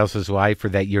somebody else's life, or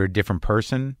that you're a different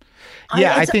person.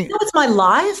 Yeah, I think it's my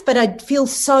life, but I feel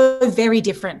so very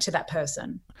different to that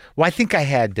person. Well, I think I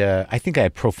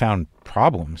had profound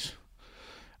problems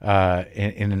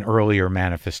in an earlier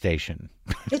manifestation.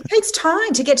 It takes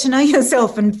time to get to know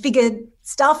yourself and figure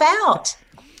stuff out.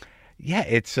 Yeah,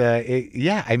 it's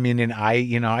I mean, and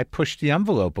I pushed the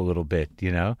envelope a little bit.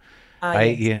 Yes.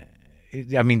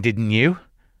 I mean, didn't you?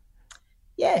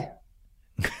 Yeah.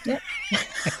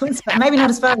 Maybe not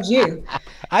as far as you.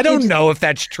 I don't know if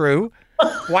that's true.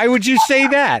 Why would you say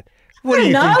that? What do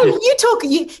you think? You talk.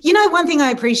 One thing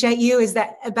I appreciate you is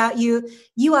that about you.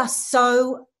 You are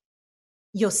so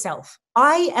yourself.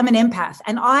 I am an empath,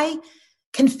 and I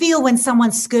can feel when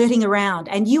someone's skirting around,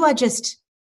 and you are just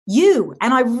you.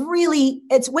 And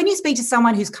it's when you speak to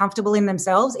someone who's comfortable in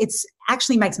themselves, it's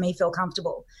actually makes me feel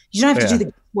comfortable. You don't have to do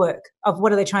the work of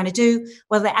what are they trying to do,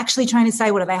 what are they actually trying to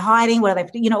say, what are they hiding, what are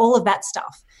they, all of that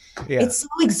stuff. Yeah. It's so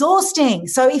exhausting.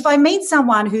 So if I meet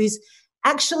someone who's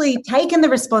actually taken the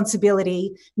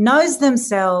responsibility, knows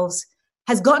themselves,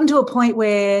 has gotten to a point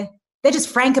where they're just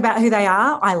frank about who they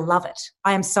are, I love it.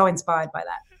 I am so inspired by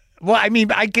that. Well, I mean,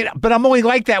 but I'm only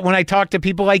like that when I talk to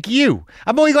people like you.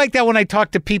 I'm only like that when I talk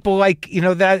to people like,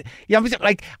 I'm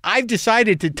like, I've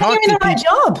decided to talk to people. You're in the right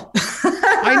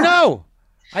job.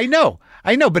 I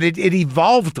know, but it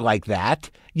evolved like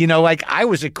that. Like I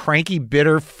was a cranky,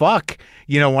 bitter fuck,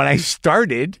 when I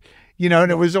started,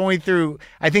 and it was only through,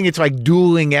 I think it's like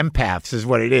dueling empaths is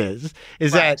what it is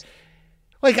right. That,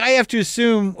 like, I have to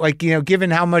assume, like,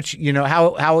 given how much,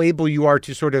 how able you are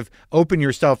to sort of open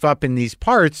yourself up in these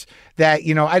parts that,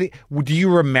 do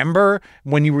you remember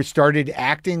when you started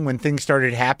acting, when things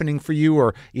started happening for you,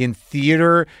 or in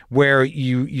theater where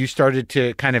you started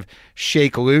to kind of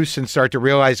shake loose and start to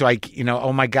realize, like,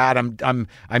 oh my God,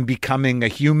 I'm becoming a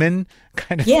human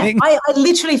kind of thing? Yeah, I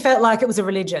literally felt like it was a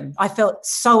religion. I felt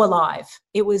so alive.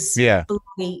 It was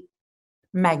bloody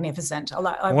magnificent.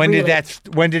 When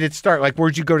did it start? Like,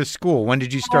 where'd you go to school? When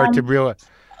did you start to realize?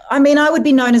 I mean, I would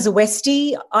be known as a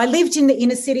Westie. I lived in the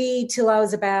inner city till I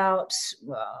was about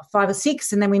 5 or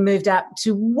 6, and then we moved out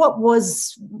to what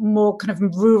was more kind of a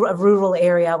rural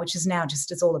area, which is now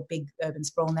it's all a big urban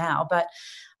sprawl now. But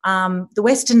the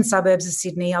western suburbs of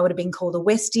Sydney, I would have been called a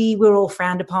Westie. We were all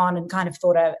frowned upon and kind of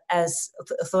thought of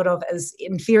as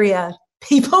inferior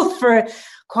people for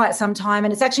quite some time.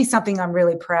 And it's actually something I'm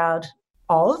really proud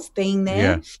of, being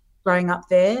there, growing up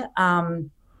there.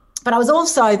 But I was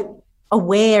also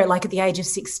aware, like at the age of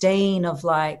 16, of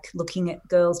like looking at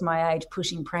girls my age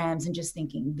pushing prams and just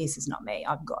thinking, this is not me,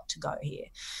 I've got to go here.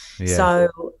 Yeah.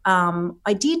 So I'm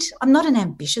not an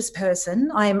ambitious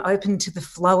person. I am open to the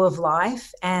flow of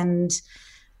life,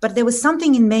 but there was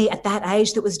something in me at that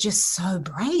age that was just so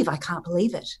brave. I can't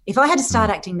believe it. If I had to start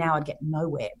acting now, I'd get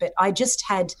nowhere, but I just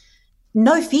had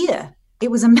no fear.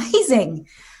 It was amazing.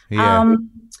 Yeah.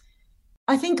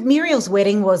 I think Muriel's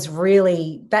wedding was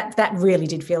really, that really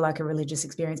did feel like a religious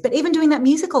experience. But even doing that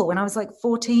musical when I was like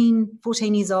 14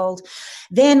 years old,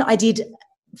 then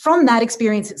from that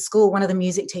experience at school, one of the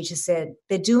music teachers said,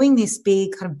 they're doing this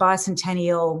big kind of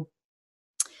bicentennial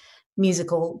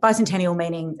musical, bicentennial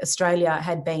meaning Australia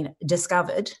had been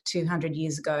discovered 200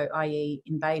 years ago, i.e.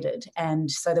 invaded.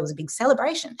 And so there was a big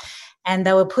celebration. And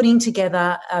they were putting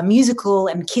together a musical,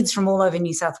 and kids from all over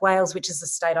New South Wales, which is the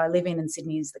state I live in, and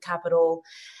Sydney is the capital.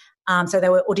 So they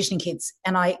were auditioning kids,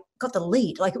 and I got the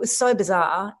lead. Like, it was so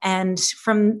bizarre. And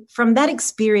from that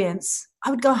experience, I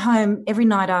would go home every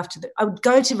night I would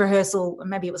go to rehearsal,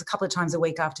 maybe it was a couple of times a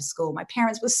week after school. My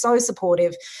parents were so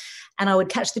supportive. And I would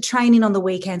catch the train in on the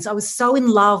weekends. I was so in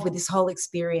love with this whole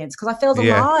experience because I felt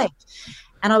alive.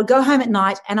 And I would go home at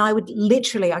night, and I would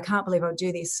literally, I can't believe I would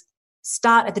do this,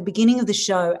 start at the beginning of the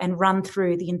show and run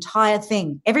through the entire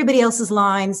thing, everybody else's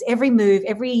lines, every move,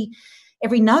 every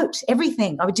note,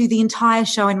 everything. I would do the entire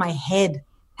show in my head.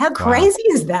 How crazy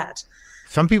is that?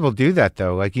 Some people do that,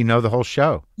 though, like, the whole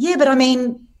show. Yeah, but I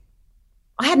mean,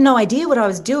 I had no idea what I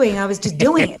was doing. I was just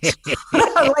doing it.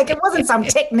 Like, it wasn't some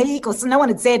technique, or no one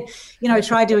had said,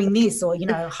 try doing this, or,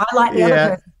 highlight the other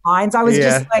person's lines. I was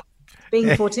just like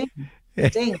being 14.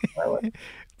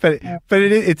 But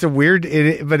it's a weird,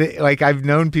 like, I've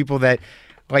known people that,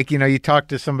 like, you talk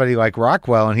to somebody like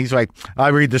Rockwell and he's like, I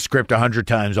read the script 100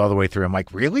 times all the way through. I'm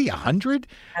like, really? 100?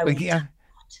 Like, yeah.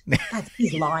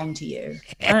 He's lying to you.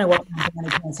 I don't know what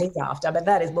he's after, but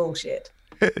that is bullshit.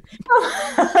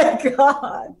 Oh my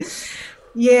God.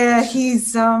 Yeah,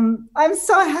 he's I'm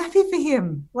so happy for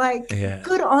him. Like,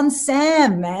 good on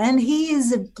Sam, man. He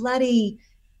is a bloody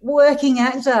working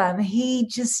actor, and he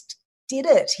just did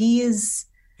it.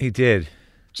 He did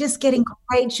just getting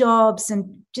great jobs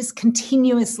and just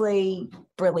continuously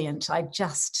brilliant. I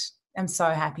just am so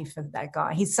happy for that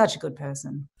guy. He's such a good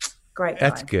person. Great guy.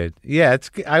 That's good. Yeah,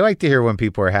 I like to hear when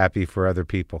people are happy for other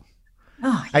people.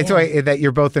 Oh, yeah. I thought that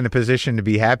you're both in a position to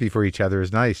be happy for each other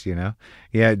is nice, Yeah,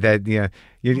 that there's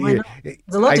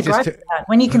a lot to grow for that.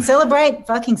 When you can celebrate,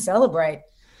 fucking celebrate.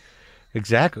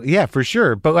 Exactly. Yeah, for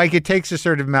sure. But like, it takes a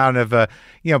certain amount of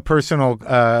personal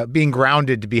being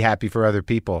grounded to be happy for other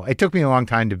people. It took me a long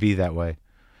time to be that way,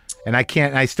 and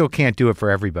I still can't do it for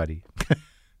everybody.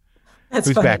 That's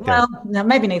Who's funny. back there? Well, no,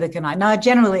 maybe neither can I. No,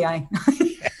 generally I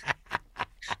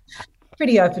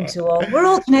pretty open to all. We're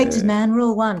all connected, man. We're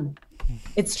all one.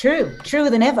 It's truer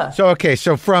than ever. So, okay.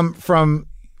 So from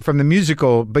the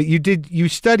musical, but you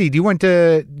studied,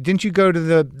 didn't you go to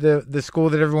the school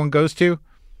that everyone goes to?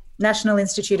 National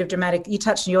Institute of Dramatic. You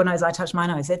touched your nose, I touched my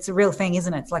nose. It's a real thing,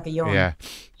 isn't it? It's like a yawn. Yeah.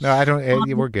 No, I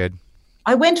don't. We're good.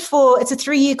 I went for, it's a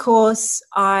 3-year course.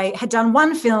 I had done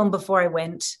one film before I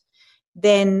went.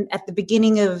 Then at the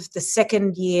beginning of the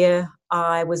second year,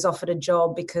 I was offered a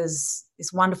job because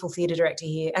this wonderful theatre director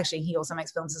here, actually he also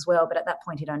makes films as well, but at that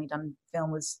point he'd only done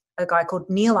film, was a guy called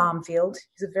Neil Armfield.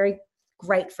 He's a very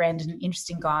great friend and an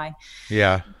interesting guy.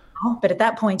 Yeah. But at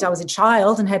that point I was a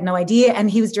child and had no idea, and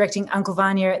he was directing Uncle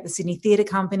Vanya at the Sydney Theatre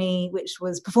Company, which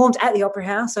was performed at the Opera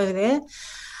House over there.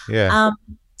 Yeah.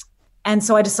 And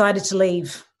so I decided to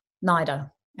leave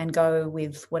NIDA and go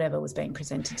with whatever was being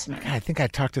presented to me. I think I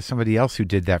talked to somebody else who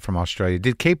did that from Australia.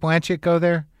 Did Kate Blanchett go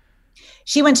there?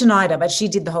 She went to NIDA, but she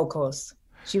did the whole course.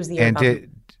 She was the year above.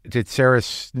 Did Sarah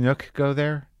Snook go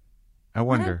there? I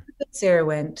wonder. I don't think that Sarah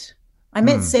went. I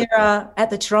met Sarah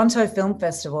at the Toronto Film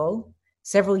Festival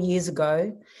several years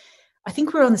ago. I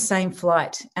think we were on the same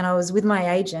flight, and I was with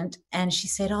my agent, and she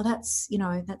said, "Oh, that's a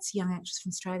young actress from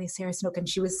Australia, Sarah Snook." And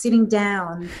she was sitting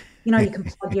down. You can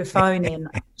plug your phone in.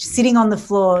 She's sitting on the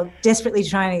floor, desperately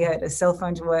trying to get a cell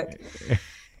phone to work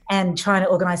and trying to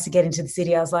organise to get into the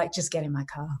city. I was like, "Just get in my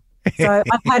car." So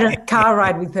I had a car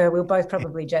ride with her. We were both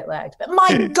probably jet lagged. But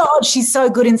my God, she's so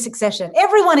good in Succession.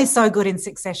 Everyone is so good in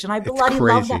Succession. I bloody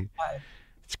love that show.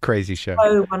 It's a crazy show.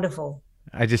 So wonderful.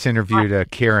 I just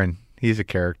interviewed Kieran. He's a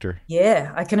character.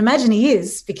 Yeah, I can imagine he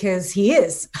is, because he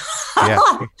is. Yeah,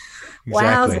 exactly.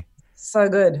 Wow, so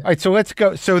good. All right, so let's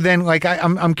go. So then,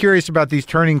 I'm curious about these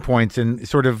turning points and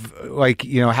sort of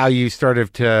how you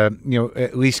started to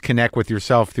at least connect with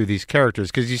yourself through these characters,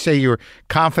 because you say you were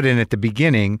confident at the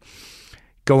beginning,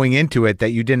 going into it, that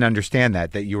you didn't understand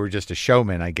that you were just a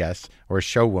showman, I guess, or a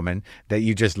showwoman, that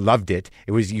you just loved it.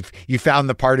 It was you found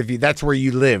the part of you that's where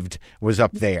you lived, was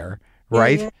up there,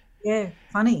 right? Yeah,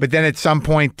 funny. But then at some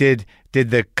point, did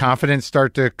the confidence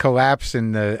start to collapse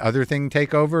and the other thing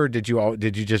take over? Or did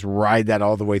you just ride that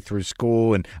all the way through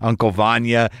school and Uncle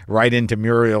Vanya right into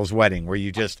Muriel's wedding, where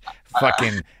you just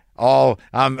fucking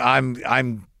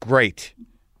I'm great?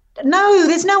 No,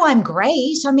 there's no I'm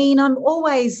great. I mean, I'm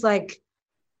always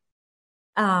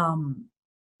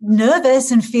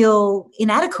nervous and feel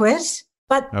inadequate,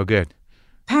 but oh, good.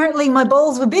 Apparently my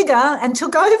balls were bigger and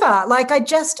took over.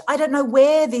 I don't know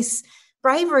where this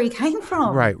bravery came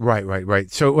from.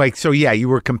 Right. So yeah, you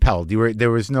were compelled.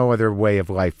 There was no other way of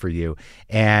life for you.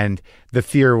 And the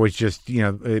fear was just,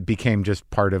 it became just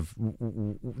part of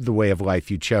the way of life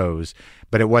you chose,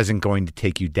 but it wasn't going to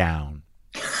take you down.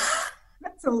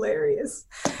 That's hilarious.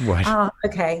 What?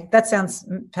 Okay. That sounds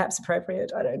perhaps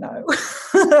appropriate. I don't know.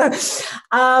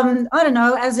 I don't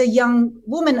know. As a young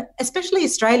woman, especially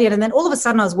Australian, and then all of a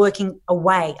sudden I was working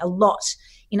away a lot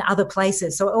in other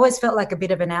places. So I always felt like a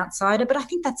bit of an outsider, but I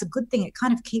think that's a good thing. It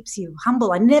kind of keeps you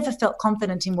humble. I never felt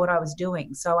confident in what I was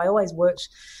doing. So I always worked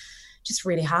just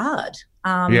really hard.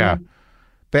 Yeah.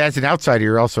 But as an outsider,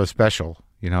 you're also special.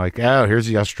 Oh, here's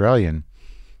the Australian.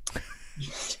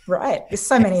 Right. There's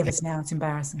so many of us now. It's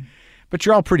embarrassing. But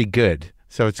you're all pretty good,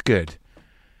 so it's good.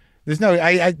 There's no,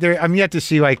 I'm yet to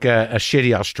see a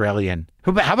shitty Australian.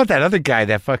 How about that other guy,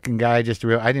 that fucking guy? I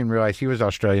didn't realize he was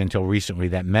Australian until recently,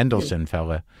 that Mendelsohn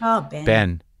fella. Oh, Ben.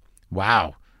 Ben.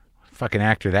 Wow. Fucking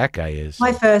actor that guy is.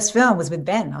 My first film was with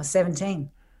Ben. I was 17.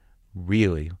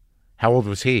 Really? How old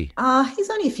was he? He's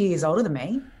only a few years older than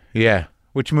me. Yeah.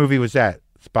 Which movie was that?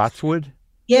 Spotswood?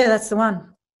 Yeah, that's the one.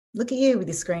 Look at you with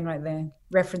your screen right there,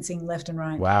 referencing left and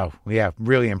right. Wow. Yeah,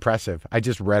 really impressive. I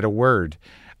just read a word.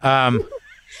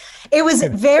 It was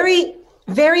very,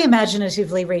 very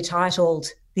imaginatively retitled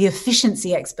The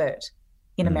Efficiency Expert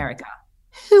in America.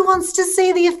 Who wants to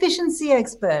see The Efficiency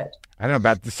Expert? I don't know,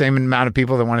 about the same amount of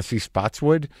people that want to see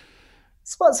Spotswood.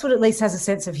 Spotswood at least has a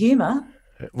sense of humor.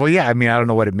 Well, yeah, I mean, I don't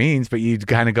know what it means, but you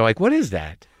kind of go what is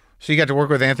that? So you got to work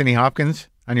with Anthony Hopkins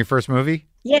on your first movie?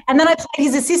 Yeah, and then I played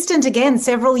his assistant again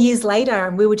several years later,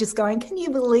 and we were just going, can you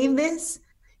believe this?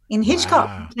 In Hitchcock.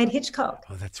 Wow. He played Hitchcock.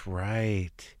 Oh, that's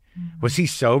right. Was he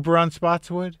sober on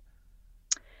Spotswood?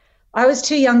 I was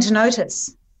too young to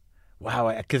notice.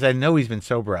 Wow, because I know he's been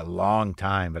sober a long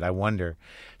time, but I wonder.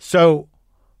 So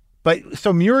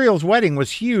Muriel's wedding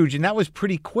was huge, and that was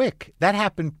pretty quick. That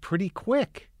happened pretty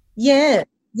quick. Yeah.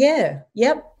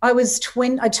 Yep.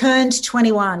 I turned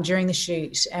 21 during the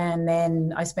shoot, and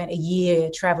then I spent a year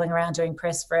traveling around doing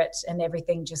press for it, and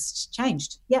everything just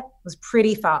changed. Yep. It was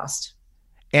pretty fast.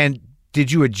 And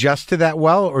did you adjust to that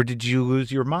well, or did you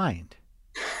lose your mind?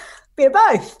 Bit of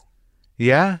both.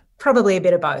 Yeah? Probably a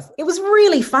bit of both. It was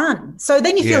really fun. So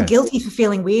then you feel guilty for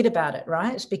feeling weird about it,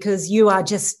 right? Because you are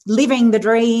just living the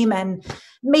dream and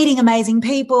meeting amazing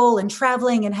people and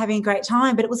traveling and having a great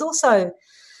time. But it was also,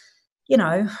 it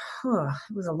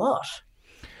was a lot.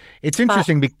 It's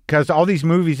interesting because all these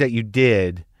movies that you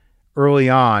did early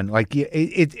on. Like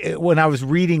when I was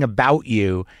reading about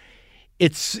you,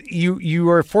 it's you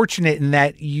are fortunate in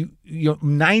that you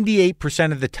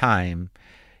 98% of the time,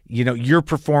 your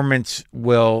performance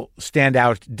will stand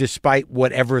out despite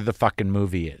whatever the fucking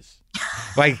movie is.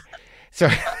 Like, so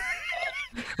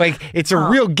like it's a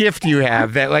real gift you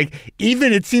have that like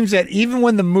it seems that even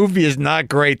when the movie is not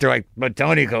great, they're like, but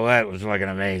Toni Collette was fucking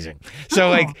amazing. So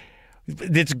like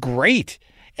it's great.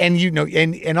 And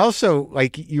and also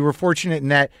like you were fortunate in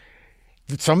that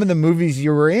some of the movies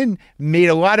you were in made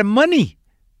a lot of money.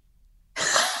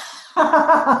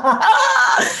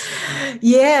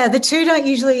 Yeah, the two don't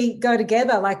usually go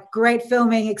together, like great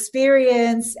filming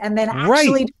experience and then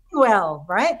actually do well,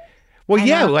 right? Well,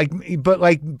 yeah, but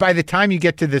by the time you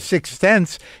get to The Sixth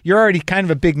Sense, you're already kind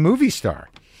of a big movie star.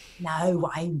 No,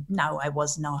 I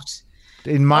was not.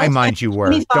 In my mind, you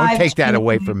were. Don't take that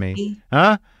away from me.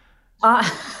 Huh?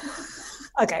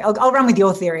 Okay, I'll run with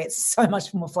your theory. It's so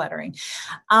much more flattering.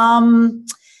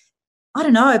 I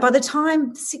don't know. By the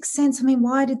time Sixth Sense, I mean,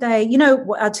 why did they?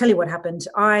 I'll tell you what happened.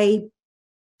 I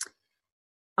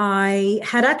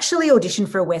had actually auditioned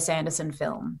for a Wes Anderson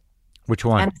film. Which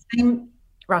one? And the same,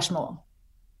 Rushmore.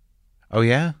 Oh,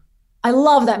 yeah? I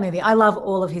love that movie. I love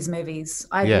all of his movies.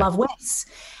 I love Wes.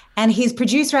 And his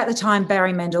producer at the time,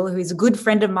 Barry Mendel, who is a good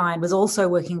friend of mine, was also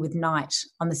working with Night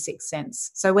on The Sixth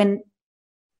Sense. So when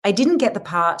I didn't get the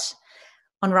part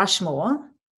on Rushmore,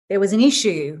 there was an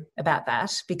issue about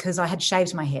that because I had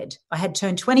shaved my head. I had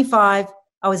turned 25.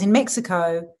 I was in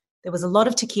Mexico. There was a lot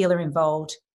of tequila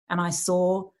involved. And I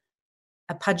saw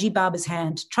a pudgy barber's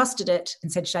hand, trusted it,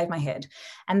 and said, shave my head.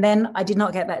 And then I did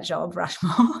not get that job,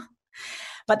 Rushmore.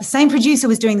 But the same producer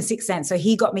was doing The Sixth Sense. So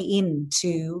he got me in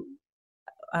to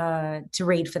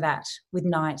read for that with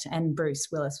Night, and Bruce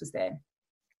Willis was there.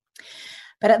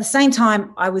 But at the same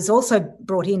time, I was also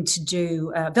brought in to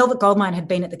do Velvet Goldmine had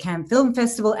been at the Cannes Film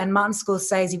Festival, and Martin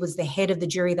Scorsese was the head of the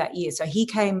jury that year. So he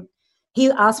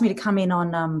asked me to come in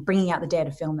on Bringing Out the Dead,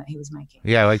 a film that he was making.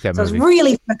 Yeah, I like that movie. So I was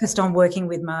really focused on working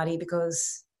with Marty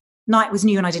because Night was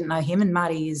new and I didn't know him, and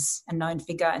Marty is a known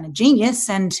figure and a genius,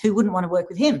 and who wouldn't want to work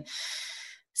with him?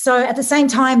 So at the same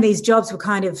time, these jobs were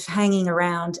kind of hanging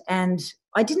around, and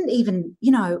I didn't even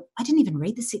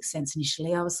read The Sixth Sense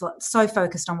initially. I was so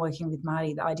focused on working with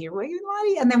Marty, the idea of working with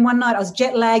Marty. And then one night I was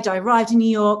jet lagged. I arrived in New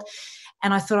York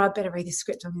and I thought I'd better read the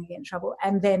script. I'm going to get in trouble.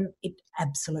 And then it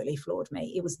absolutely floored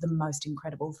me. It was the most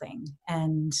incredible thing.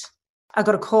 And I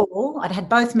got a call. I'd had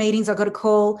both meetings. I got a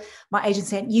call. My agent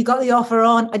said, you got the offer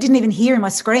on. I didn't even hear him. I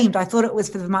screamed. I thought it was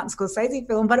for the Martin Scorsese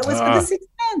film, but it was for The Sixth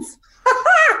Sense.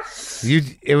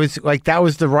 It was like that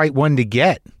was the right one to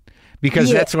get.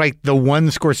 Because that's like the one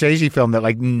Scorsese film that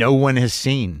like no one has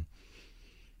seen.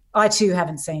 I too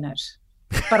haven't seen it,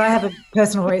 but I have a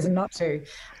personal reason not to.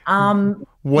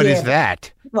 What is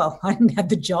that? Well, I didn't have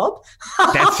the job.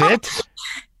 That's it?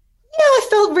 Yeah, I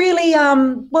felt really, I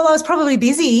was probably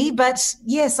busy, but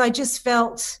yes, I just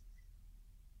felt,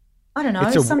 I don't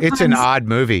know. It's an odd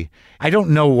movie. I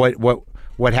don't know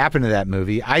what happened to that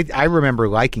movie. I remember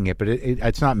liking it, but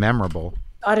it's not memorable.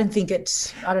 I don't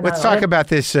know. Let's talk about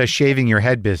this shaving your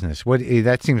head business.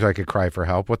 That seems like a cry for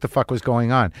help. What the fuck was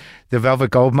going on? The Velvet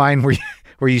Goldmine,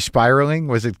 were you spiraling?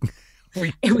 Was it?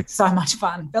 It was so much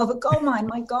fun. Velvet Goldmine,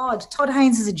 my God. Todd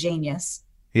Haynes is a genius.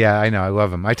 Yeah, I know. I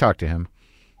love him. I talked to him.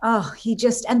 Oh,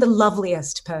 and the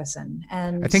loveliest person.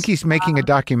 And I think he's making a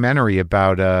documentary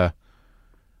about,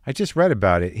 I just read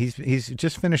about it. He's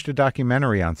just finished a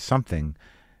documentary on something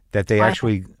that they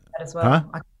actually... as well.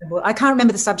 Huh? I can't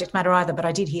remember the subject matter either, but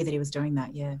I did hear that he was doing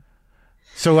that. Yeah.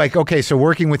 So so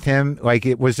working with him,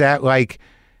 was that like,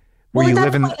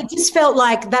 it just felt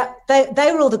like that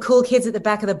they were all the cool kids at the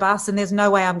back of the bus, and there's no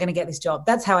way I'm going to get this job.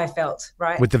 That's how I felt,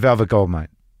 right? With the Velvet Goldmine.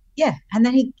 Yeah, and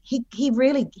then he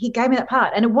really gave me that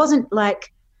part, and it wasn't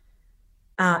like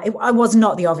I was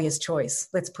not the obvious choice.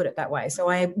 Let's put it that way. So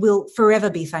I will forever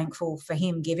be thankful for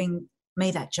him giving me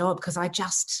that job because I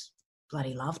just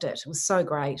bloody loved it. It was so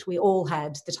great. We all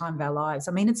had the time of our lives.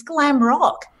 I mean, it's glam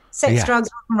rock, sex, drugs,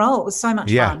 rock and roll. It was so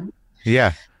much fun.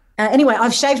 Yeah. Anyway,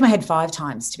 I've shaved my head 5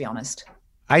 times, to be honest.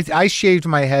 I shaved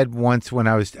my head once when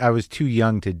I was too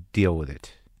young to deal with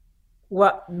it.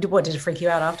 What did it freak you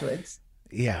out afterwards?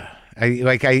 Yeah.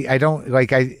 I don't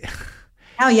like I.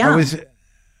 How young?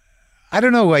 I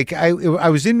don't know. Like I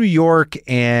was in New York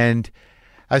and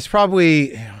I was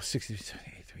probably 60,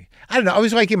 73. I don't know. I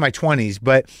was like in my 20s,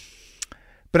 but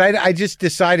I just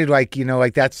decided like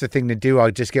that's the thing to do.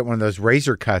 I'll just get one of those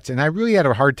razor cuts. And I really had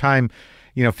a hard time,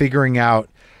 figuring out.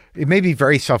 It made me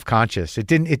very self-conscious. It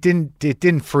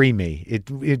didn't free me.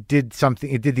 It did something.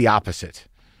 It did the opposite.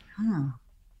 Oh,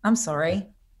 I'm sorry.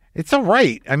 It's all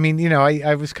right. I mean,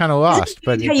 I was kind of lost,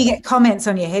 but how you get comments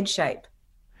on your head shape.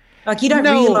 Like you don't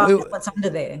realize what's under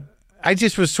there. I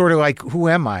just was sort of like, who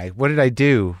am I? What did I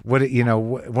do? What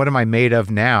am I made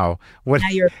of now? What?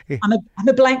 Now I'm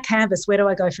a blank canvas. Where do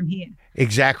I go from here?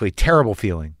 Exactly. Terrible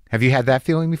feeling. Have you had that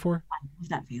feeling before? I love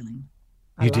that feeling.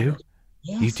 You do? It.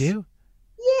 Yes. You do?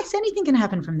 Yes. Anything can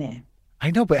happen from there.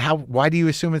 I know, but why do you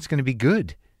assume it's going to be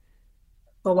good?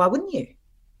 Well, why wouldn't you?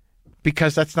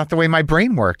 Because that's not the way my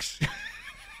brain works.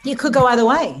 You could go either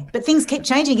way, but things keep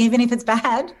changing even if it's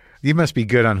bad. You must be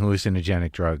good on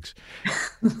hallucinogenic drugs.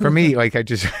 For me,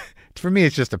 for me,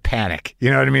 it's just a panic.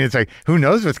 You know what I mean? It's like, who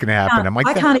knows what's going to happen? I'm like,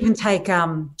 I can't even take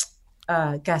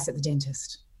gas at the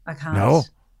dentist. I can't. No,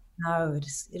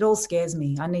 it all scares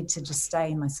me. I need to just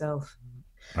stay in myself.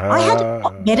 I had to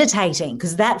stop meditating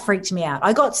because that freaked me out.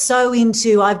 I got so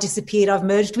into I've disappeared, I've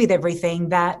merged with everything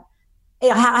that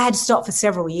I had to stop for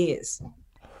several years.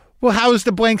 Well, how is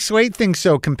the blank slate thing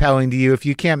so compelling to you if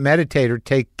you can't meditate or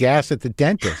take gas at the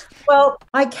dentist? Well,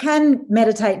 I can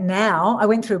meditate now. I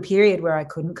went through a period where I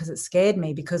couldn't because it scared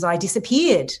me because I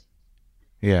disappeared.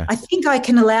 Yeah. I think I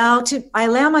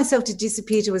allow myself to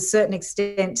disappear to a certain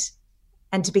extent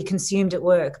and to be consumed at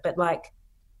work, but like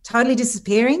totally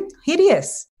disappearing,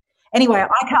 hideous. Anyway,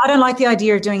 I don't like the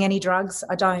idea of doing any drugs.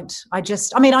 I don't. I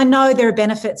know there are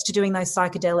benefits to doing those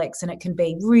psychedelics, and it can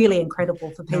be really incredible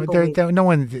for people with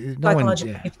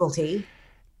psychological difficulty.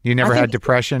 You never had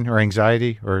depression or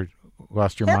anxiety or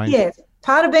lost your mind? Yeah,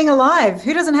 part of being alive.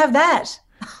 Who doesn't have that?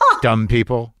 Dumb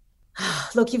people.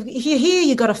 Look, if you're here,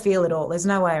 you got to feel it all. There's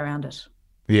no way around it.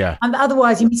 Yeah.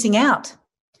 Otherwise, you're missing out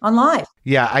on life.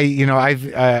 Yeah,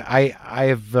 I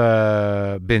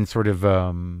have been sort of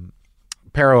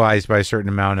paralyzed by a certain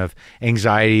amount of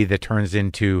anxiety that turns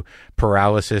into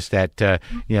paralysis that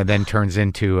then turns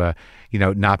into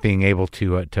not being able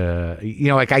to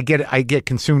like I get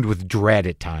consumed with dread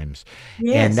at times.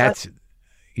 Yes, and that's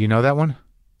you know that one?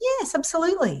 Yes,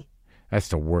 absolutely. That's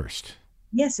the worst.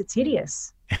 Yes, it's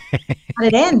hideous. But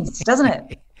it ends, doesn't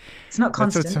it? It's not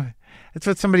constant. That's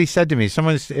what somebody said to me.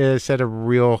 Someone said a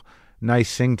real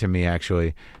nice thing to me,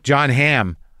 actually. John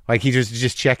Hamm, like he was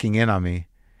just checking in on me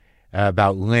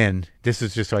about Lynn. This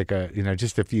was just like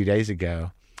just a few days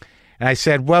ago. And I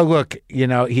said, well, look,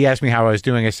 he asked me how I was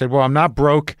doing. I said, well, I'm not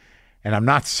broke and I'm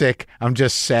not sick. I'm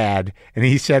just sad. And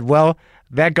he said, well,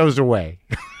 that goes away.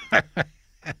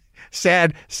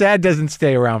 Sad doesn't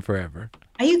stay around forever.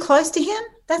 Are you close to him?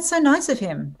 That's so nice of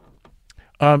him.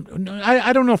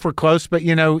 I don't know if we're close, but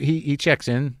he checks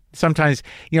in. Sometimes,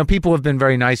 people have been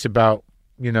very nice about,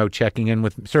 checking in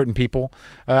with certain people.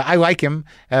 I like him,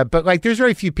 but like there's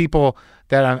very few people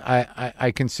that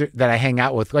I consider that I hang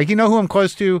out with. Like, who I'm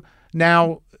close to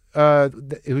now,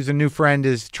 who's a new friend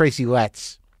is Tracy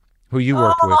Letts, who you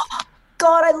worked with.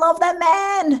 God, I love that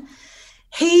man.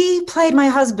 He played my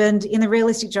husband in the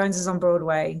Realistic Joneses on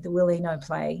Broadway, the Will Eno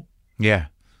play. Yeah.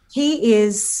 He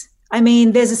is,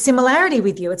 there's a similarity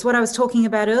with you. It's what I was talking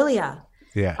about earlier.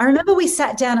 Yeah. I remember we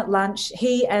sat down at lunch,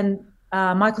 he and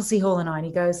Michael C. Hall and I, and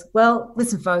he goes, well,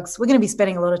 listen, folks, we're going to be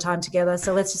spending a lot of time together,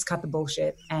 so let's just cut the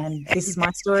bullshit. And this is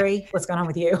my story. What's going on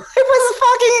with you? It was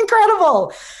fucking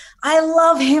incredible. I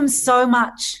love him so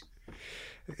much.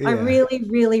 Yeah. I really,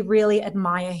 really, really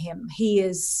admire him. He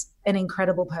is an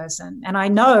incredible person. And I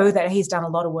know that he's done a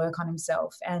lot of work on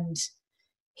himself, and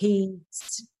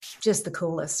he's just the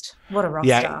coolest. What a rock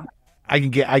star. I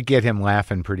get him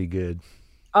laughing pretty good.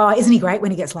 Oh, isn't he great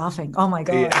when he gets laughing? Oh my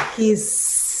God. Yeah. He's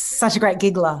such a great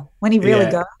giggler when he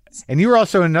really goes. And you were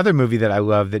also in another movie that I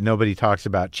love that nobody talks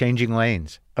about, Changing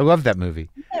Lanes. I love that movie.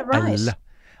 Yeah, right.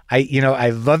 I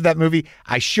love that movie.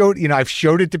 I've showed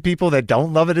it to people that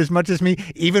don't love it as much as me,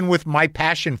 even with my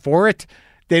passion for it.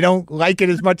 They don't like it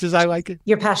as much as I like it.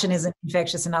 Your passion isn't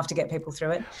infectious enough to get people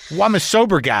through it. Well, I'm a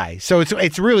sober guy, so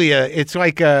it's really it's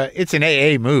an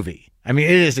AA movie. It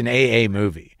is an AA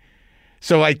movie.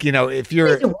 So like, if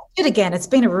you're watch it again, it's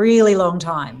been a really long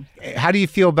time. How do you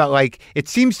feel about it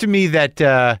seems to me that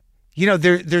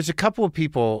there's a couple of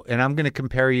people, and I'm going to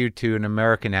compare you to an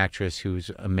American actress who's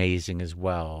amazing as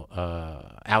well,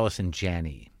 Allison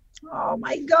Janney. Oh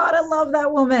my God, I love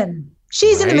that woman.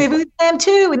 She's in the movie with Sam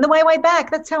too, in The Way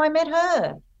Back. That's how I met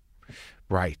her.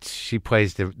 Right. She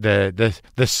plays the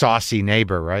saucy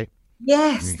neighbor, right?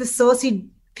 Yes, the saucy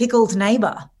pickled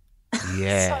neighbor.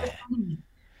 Yeah. So funny.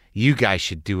 You guys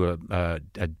should do a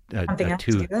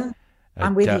two.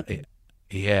 I'm with you.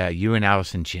 Yeah, you and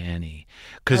Allison Janney.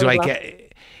 Because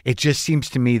it just seems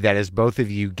to me that as both of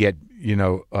you get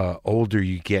older,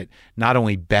 you get not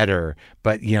only better,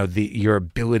 but your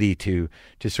ability to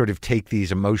sort of take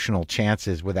these emotional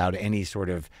chances without any sort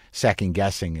of second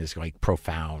guessing is like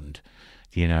profound.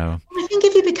 you know? I think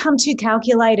if you become too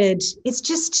calculated, it's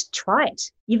just trite.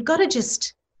 You've got to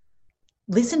just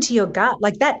listen to your gut.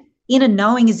 Like that inner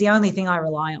knowing is the only thing I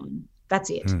rely on. That's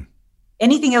it.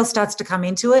 Anything else starts to come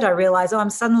into it, I realize, I'm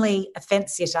suddenly a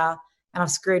fence sitter and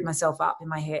I've screwed myself up in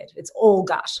my head. It's all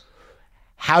gut.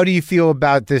 How do you feel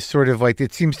about this sort of like,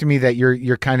 it seems to me that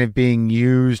you're kind of being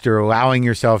used or allowing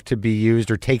yourself to be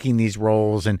used or taking these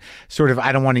roles and sort of,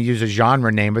 I don't want to use a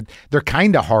genre name, but they're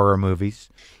kind of horror movies.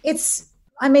 I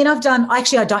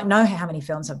don't know how many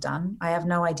films I've done. I have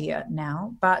no idea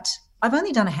now, but I've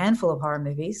only done a handful of horror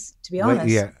movies, to be honest.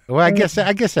 Yeah. Well, I guess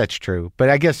that's true, but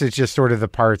I guess it's just sort of the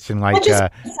parts and like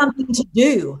just something to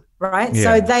do, right? Yeah.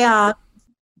 So they are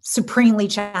supremely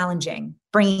challenging.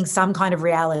 Bringing some kind of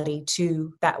reality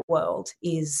to that world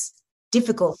is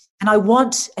difficult, and I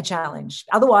want a challenge.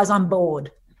 Otherwise, I'm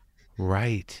bored.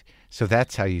 Right. So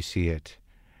that's how you see it.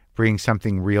 Bring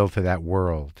something real to that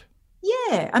world.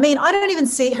 Yeah. I mean, I don't even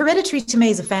see Hereditary to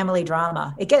me is a family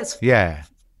drama. It gets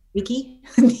wiki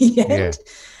in the end. Yeah.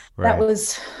 Right. That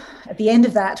was at the end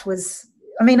of that was.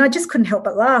 I mean, I just couldn't help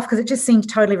but laugh because it just seemed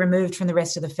totally removed from the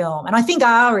rest of the film. And I think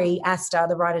Ari Aster,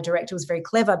 the writer-director, was very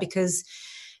clever because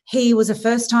he was a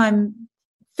first-time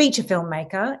feature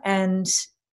filmmaker and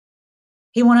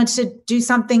he wanted to do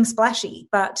something splashy.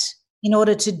 But in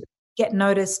order to get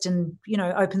noticed and,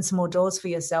 open some more doors for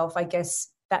yourself, I guess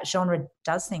that genre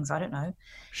does things. I don't know.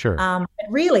 Sure. But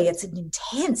really, it's an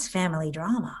intense family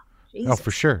drama. Jesus. Oh,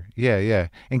 for sure. Yeah, yeah.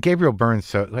 And Gabriel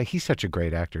Byrne's he's such a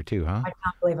great actor too, huh? I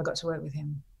can't believe I got to work with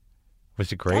him.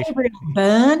 Was it great? Gabriel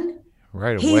Byrne.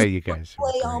 Right away, you guys.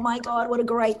 Oh my God, what a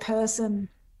great person.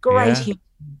 Great human.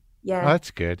 Yeah. Oh,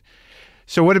 that's good.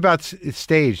 So what about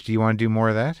stage? Do you want to do more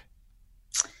of that?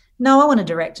 No, I want to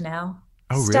direct now.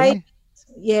 Oh, really?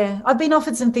 Yeah. I've been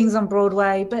offered some things on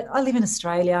Broadway, but I live in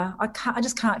Australia. I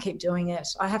just can't keep doing it.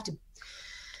 I have to,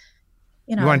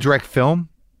 You want to direct film?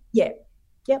 Yeah.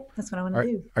 Yep, that's what I want to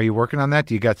do. Are you working on that?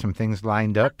 Do you got some things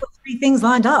lined up? I've got 3 things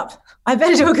lined up. I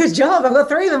better do a good job. I've got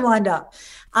 3 of them lined up.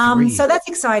 So that's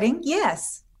exciting.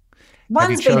 Yes.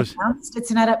 One's been announced. It's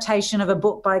an adaptation of a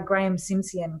book by Graham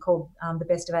Simsian called The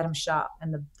Best of Adam Sharp,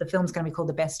 and the film's going to be called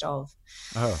The Best of.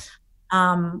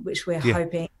 Oh. Which we're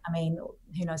hoping, I mean,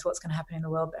 who knows what's going to happen in the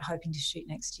world, but hoping to shoot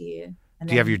next year. And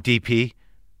do you have your DP?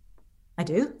 I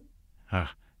do.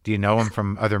 Do you know him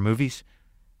from other movies?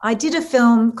 I did a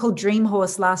film called Dream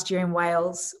Horse last year in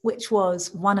Wales, which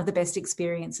was one of the best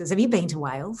experiences. Have you been to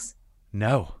Wales?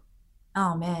 No.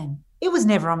 Oh, man. It was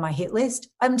never on my hit list.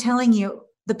 I'm telling you,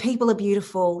 the people are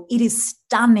beautiful. It is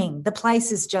stunning. The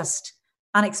place is just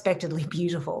unexpectedly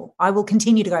beautiful. I will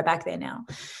continue to go back there now.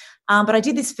 But I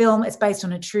did this film. It's based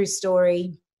on a true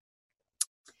story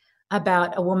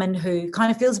about a woman who kind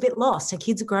of feels a bit lost. Her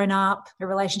kids have grown up. Her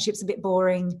relationship's a bit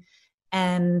boring.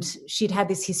 And she'd had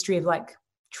this history of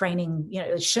training,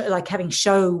 like having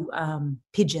show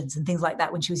pigeons and things like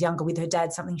that when she was younger with her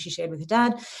dad, something she shared with her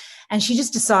dad. And she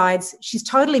just decides she's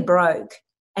totally broke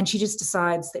and she just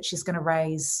decides that she's going to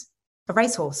raise a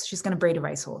racehorse. She's going to breed a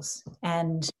racehorse.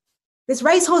 And this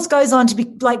racehorse goes on to be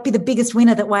the biggest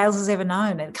winner that Wales has ever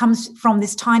known. It comes from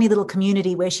this tiny little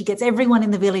community where she gets everyone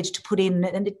in the village to put in,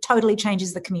 and it totally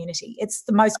changes the community. It's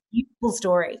the most beautiful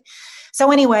story.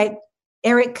 So anyway,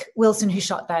 Eric Wilson, who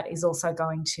shot that, is also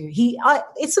going to.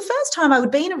 It's the first time I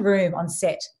would be in a room on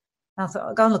set. And I thought,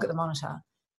 I'll go and look at the monitor.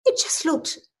 It just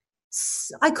looked.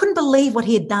 I couldn't believe what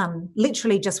he had done,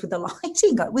 literally just with the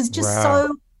lighting. It was just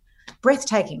so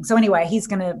breathtaking. So anyway, he's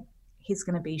gonna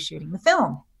be shooting the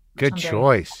film. Good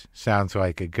choice. Sounds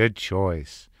like a good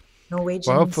choice.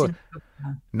 Norwegian. Well,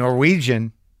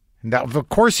 Norwegian. Of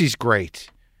course, he's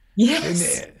great.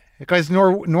 Yes. Because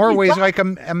Norway is like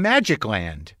a magic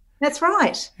land. That's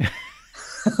right.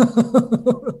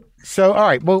 So, all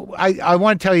right. Well, I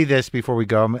want to tell you this before we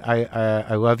go.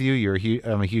 I love you.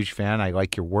 I'm a huge fan. I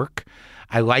like your work.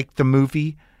 I like the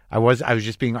movie. I was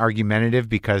just being argumentative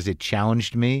because it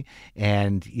challenged me,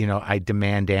 and I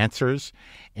demand answers,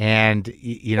 and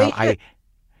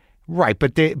right.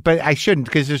 But I shouldn't,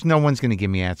 because there's no one's going to give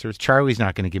me answers. Charlie's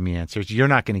not going to give me answers. You're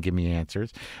not going to give me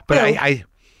answers. But I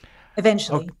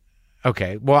eventually.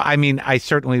 Okay. Well, I mean, I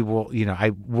certainly will.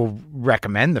 I will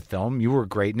recommend the film. You were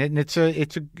great in it, and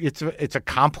it's a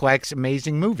complex,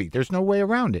 amazing movie. There's no way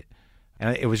around it.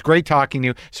 And it was great talking to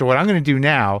you. So what I'm going to do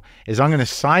now is I'm going to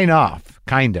sign off.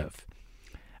 Kind of.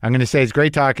 I'm going to say it's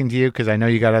great talking to you because I know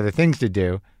you got other things to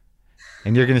do,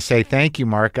 and you're going to say thank you,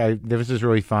 Mark. This was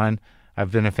really fun.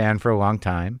 I've been a fan for a long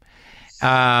time.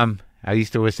 I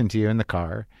used to listen to you in the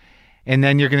car, and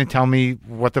then you're going to tell me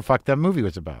what the fuck that movie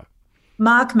was about.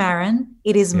 Mark Maron,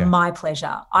 it is Yeah. my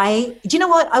pleasure. Do you know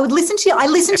what? I listen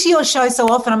to your show so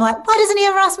often. I'm like, why doesn't he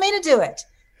ever ask me to do it?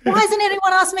 Why hasn't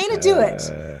anyone asked me to do it?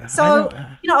 So,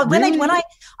 really? when I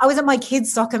was at my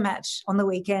kids' soccer match on the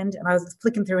weekend and I was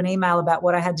flicking through an email about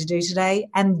what I had to do today,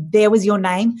 and there was your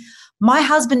name, my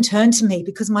husband turned to me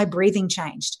because my breathing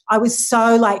changed. I was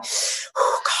so like,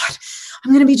 oh God,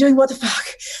 I'm going to be doing what the fuck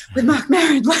with Mark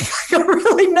Maron. Like, I got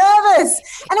really nervous.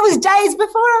 And it was days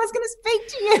before I was going to speak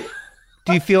to you.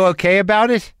 Do you feel okay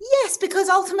about it? Yes, because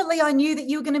ultimately I knew that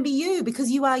you were going to be you, because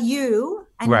you are you,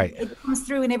 and Right. it comes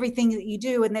through in everything that you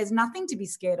do, and there's nothing to be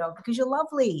scared of because you're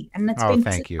lovely, and it's Oh, been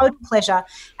thank a you. total pleasure,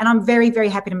 and I'm very, very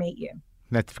happy to meet you.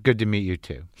 That's good to meet you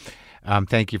too.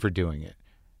 Thank you for doing it.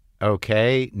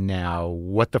 Okay, now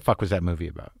what the fuck was that movie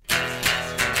about?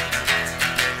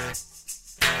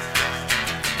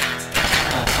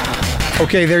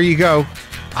 Okay, there you go.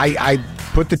 I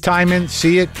put the time in,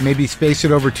 see it, maybe space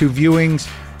it over 2 viewings.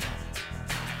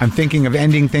 I'm thinking of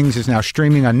Ending Things is now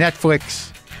streaming on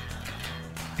Netflix.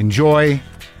 Enjoy.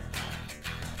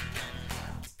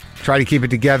 Try to keep it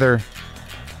together.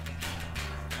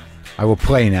 I will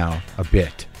play now a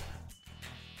bit.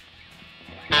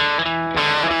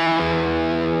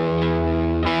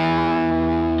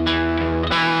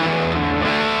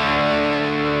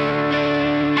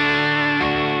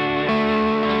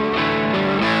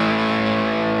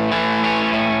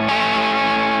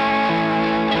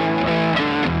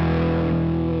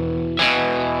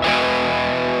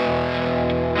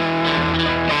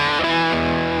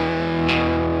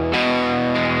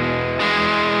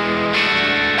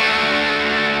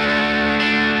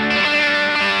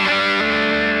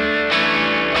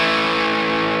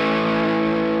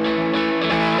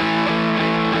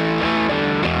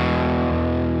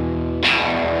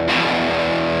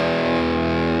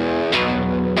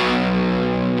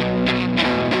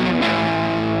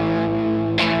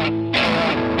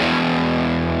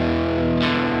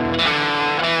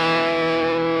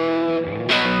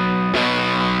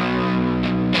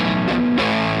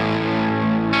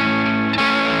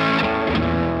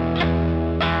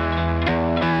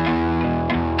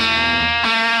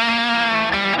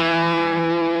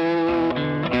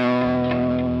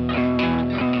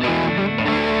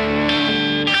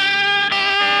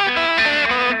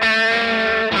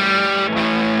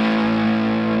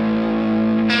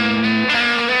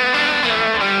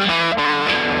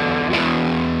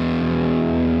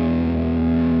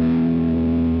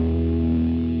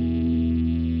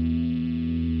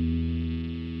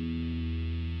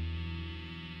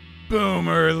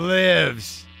 Boomer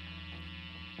lives.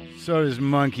 So does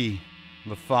Monkey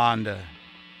LaFonda.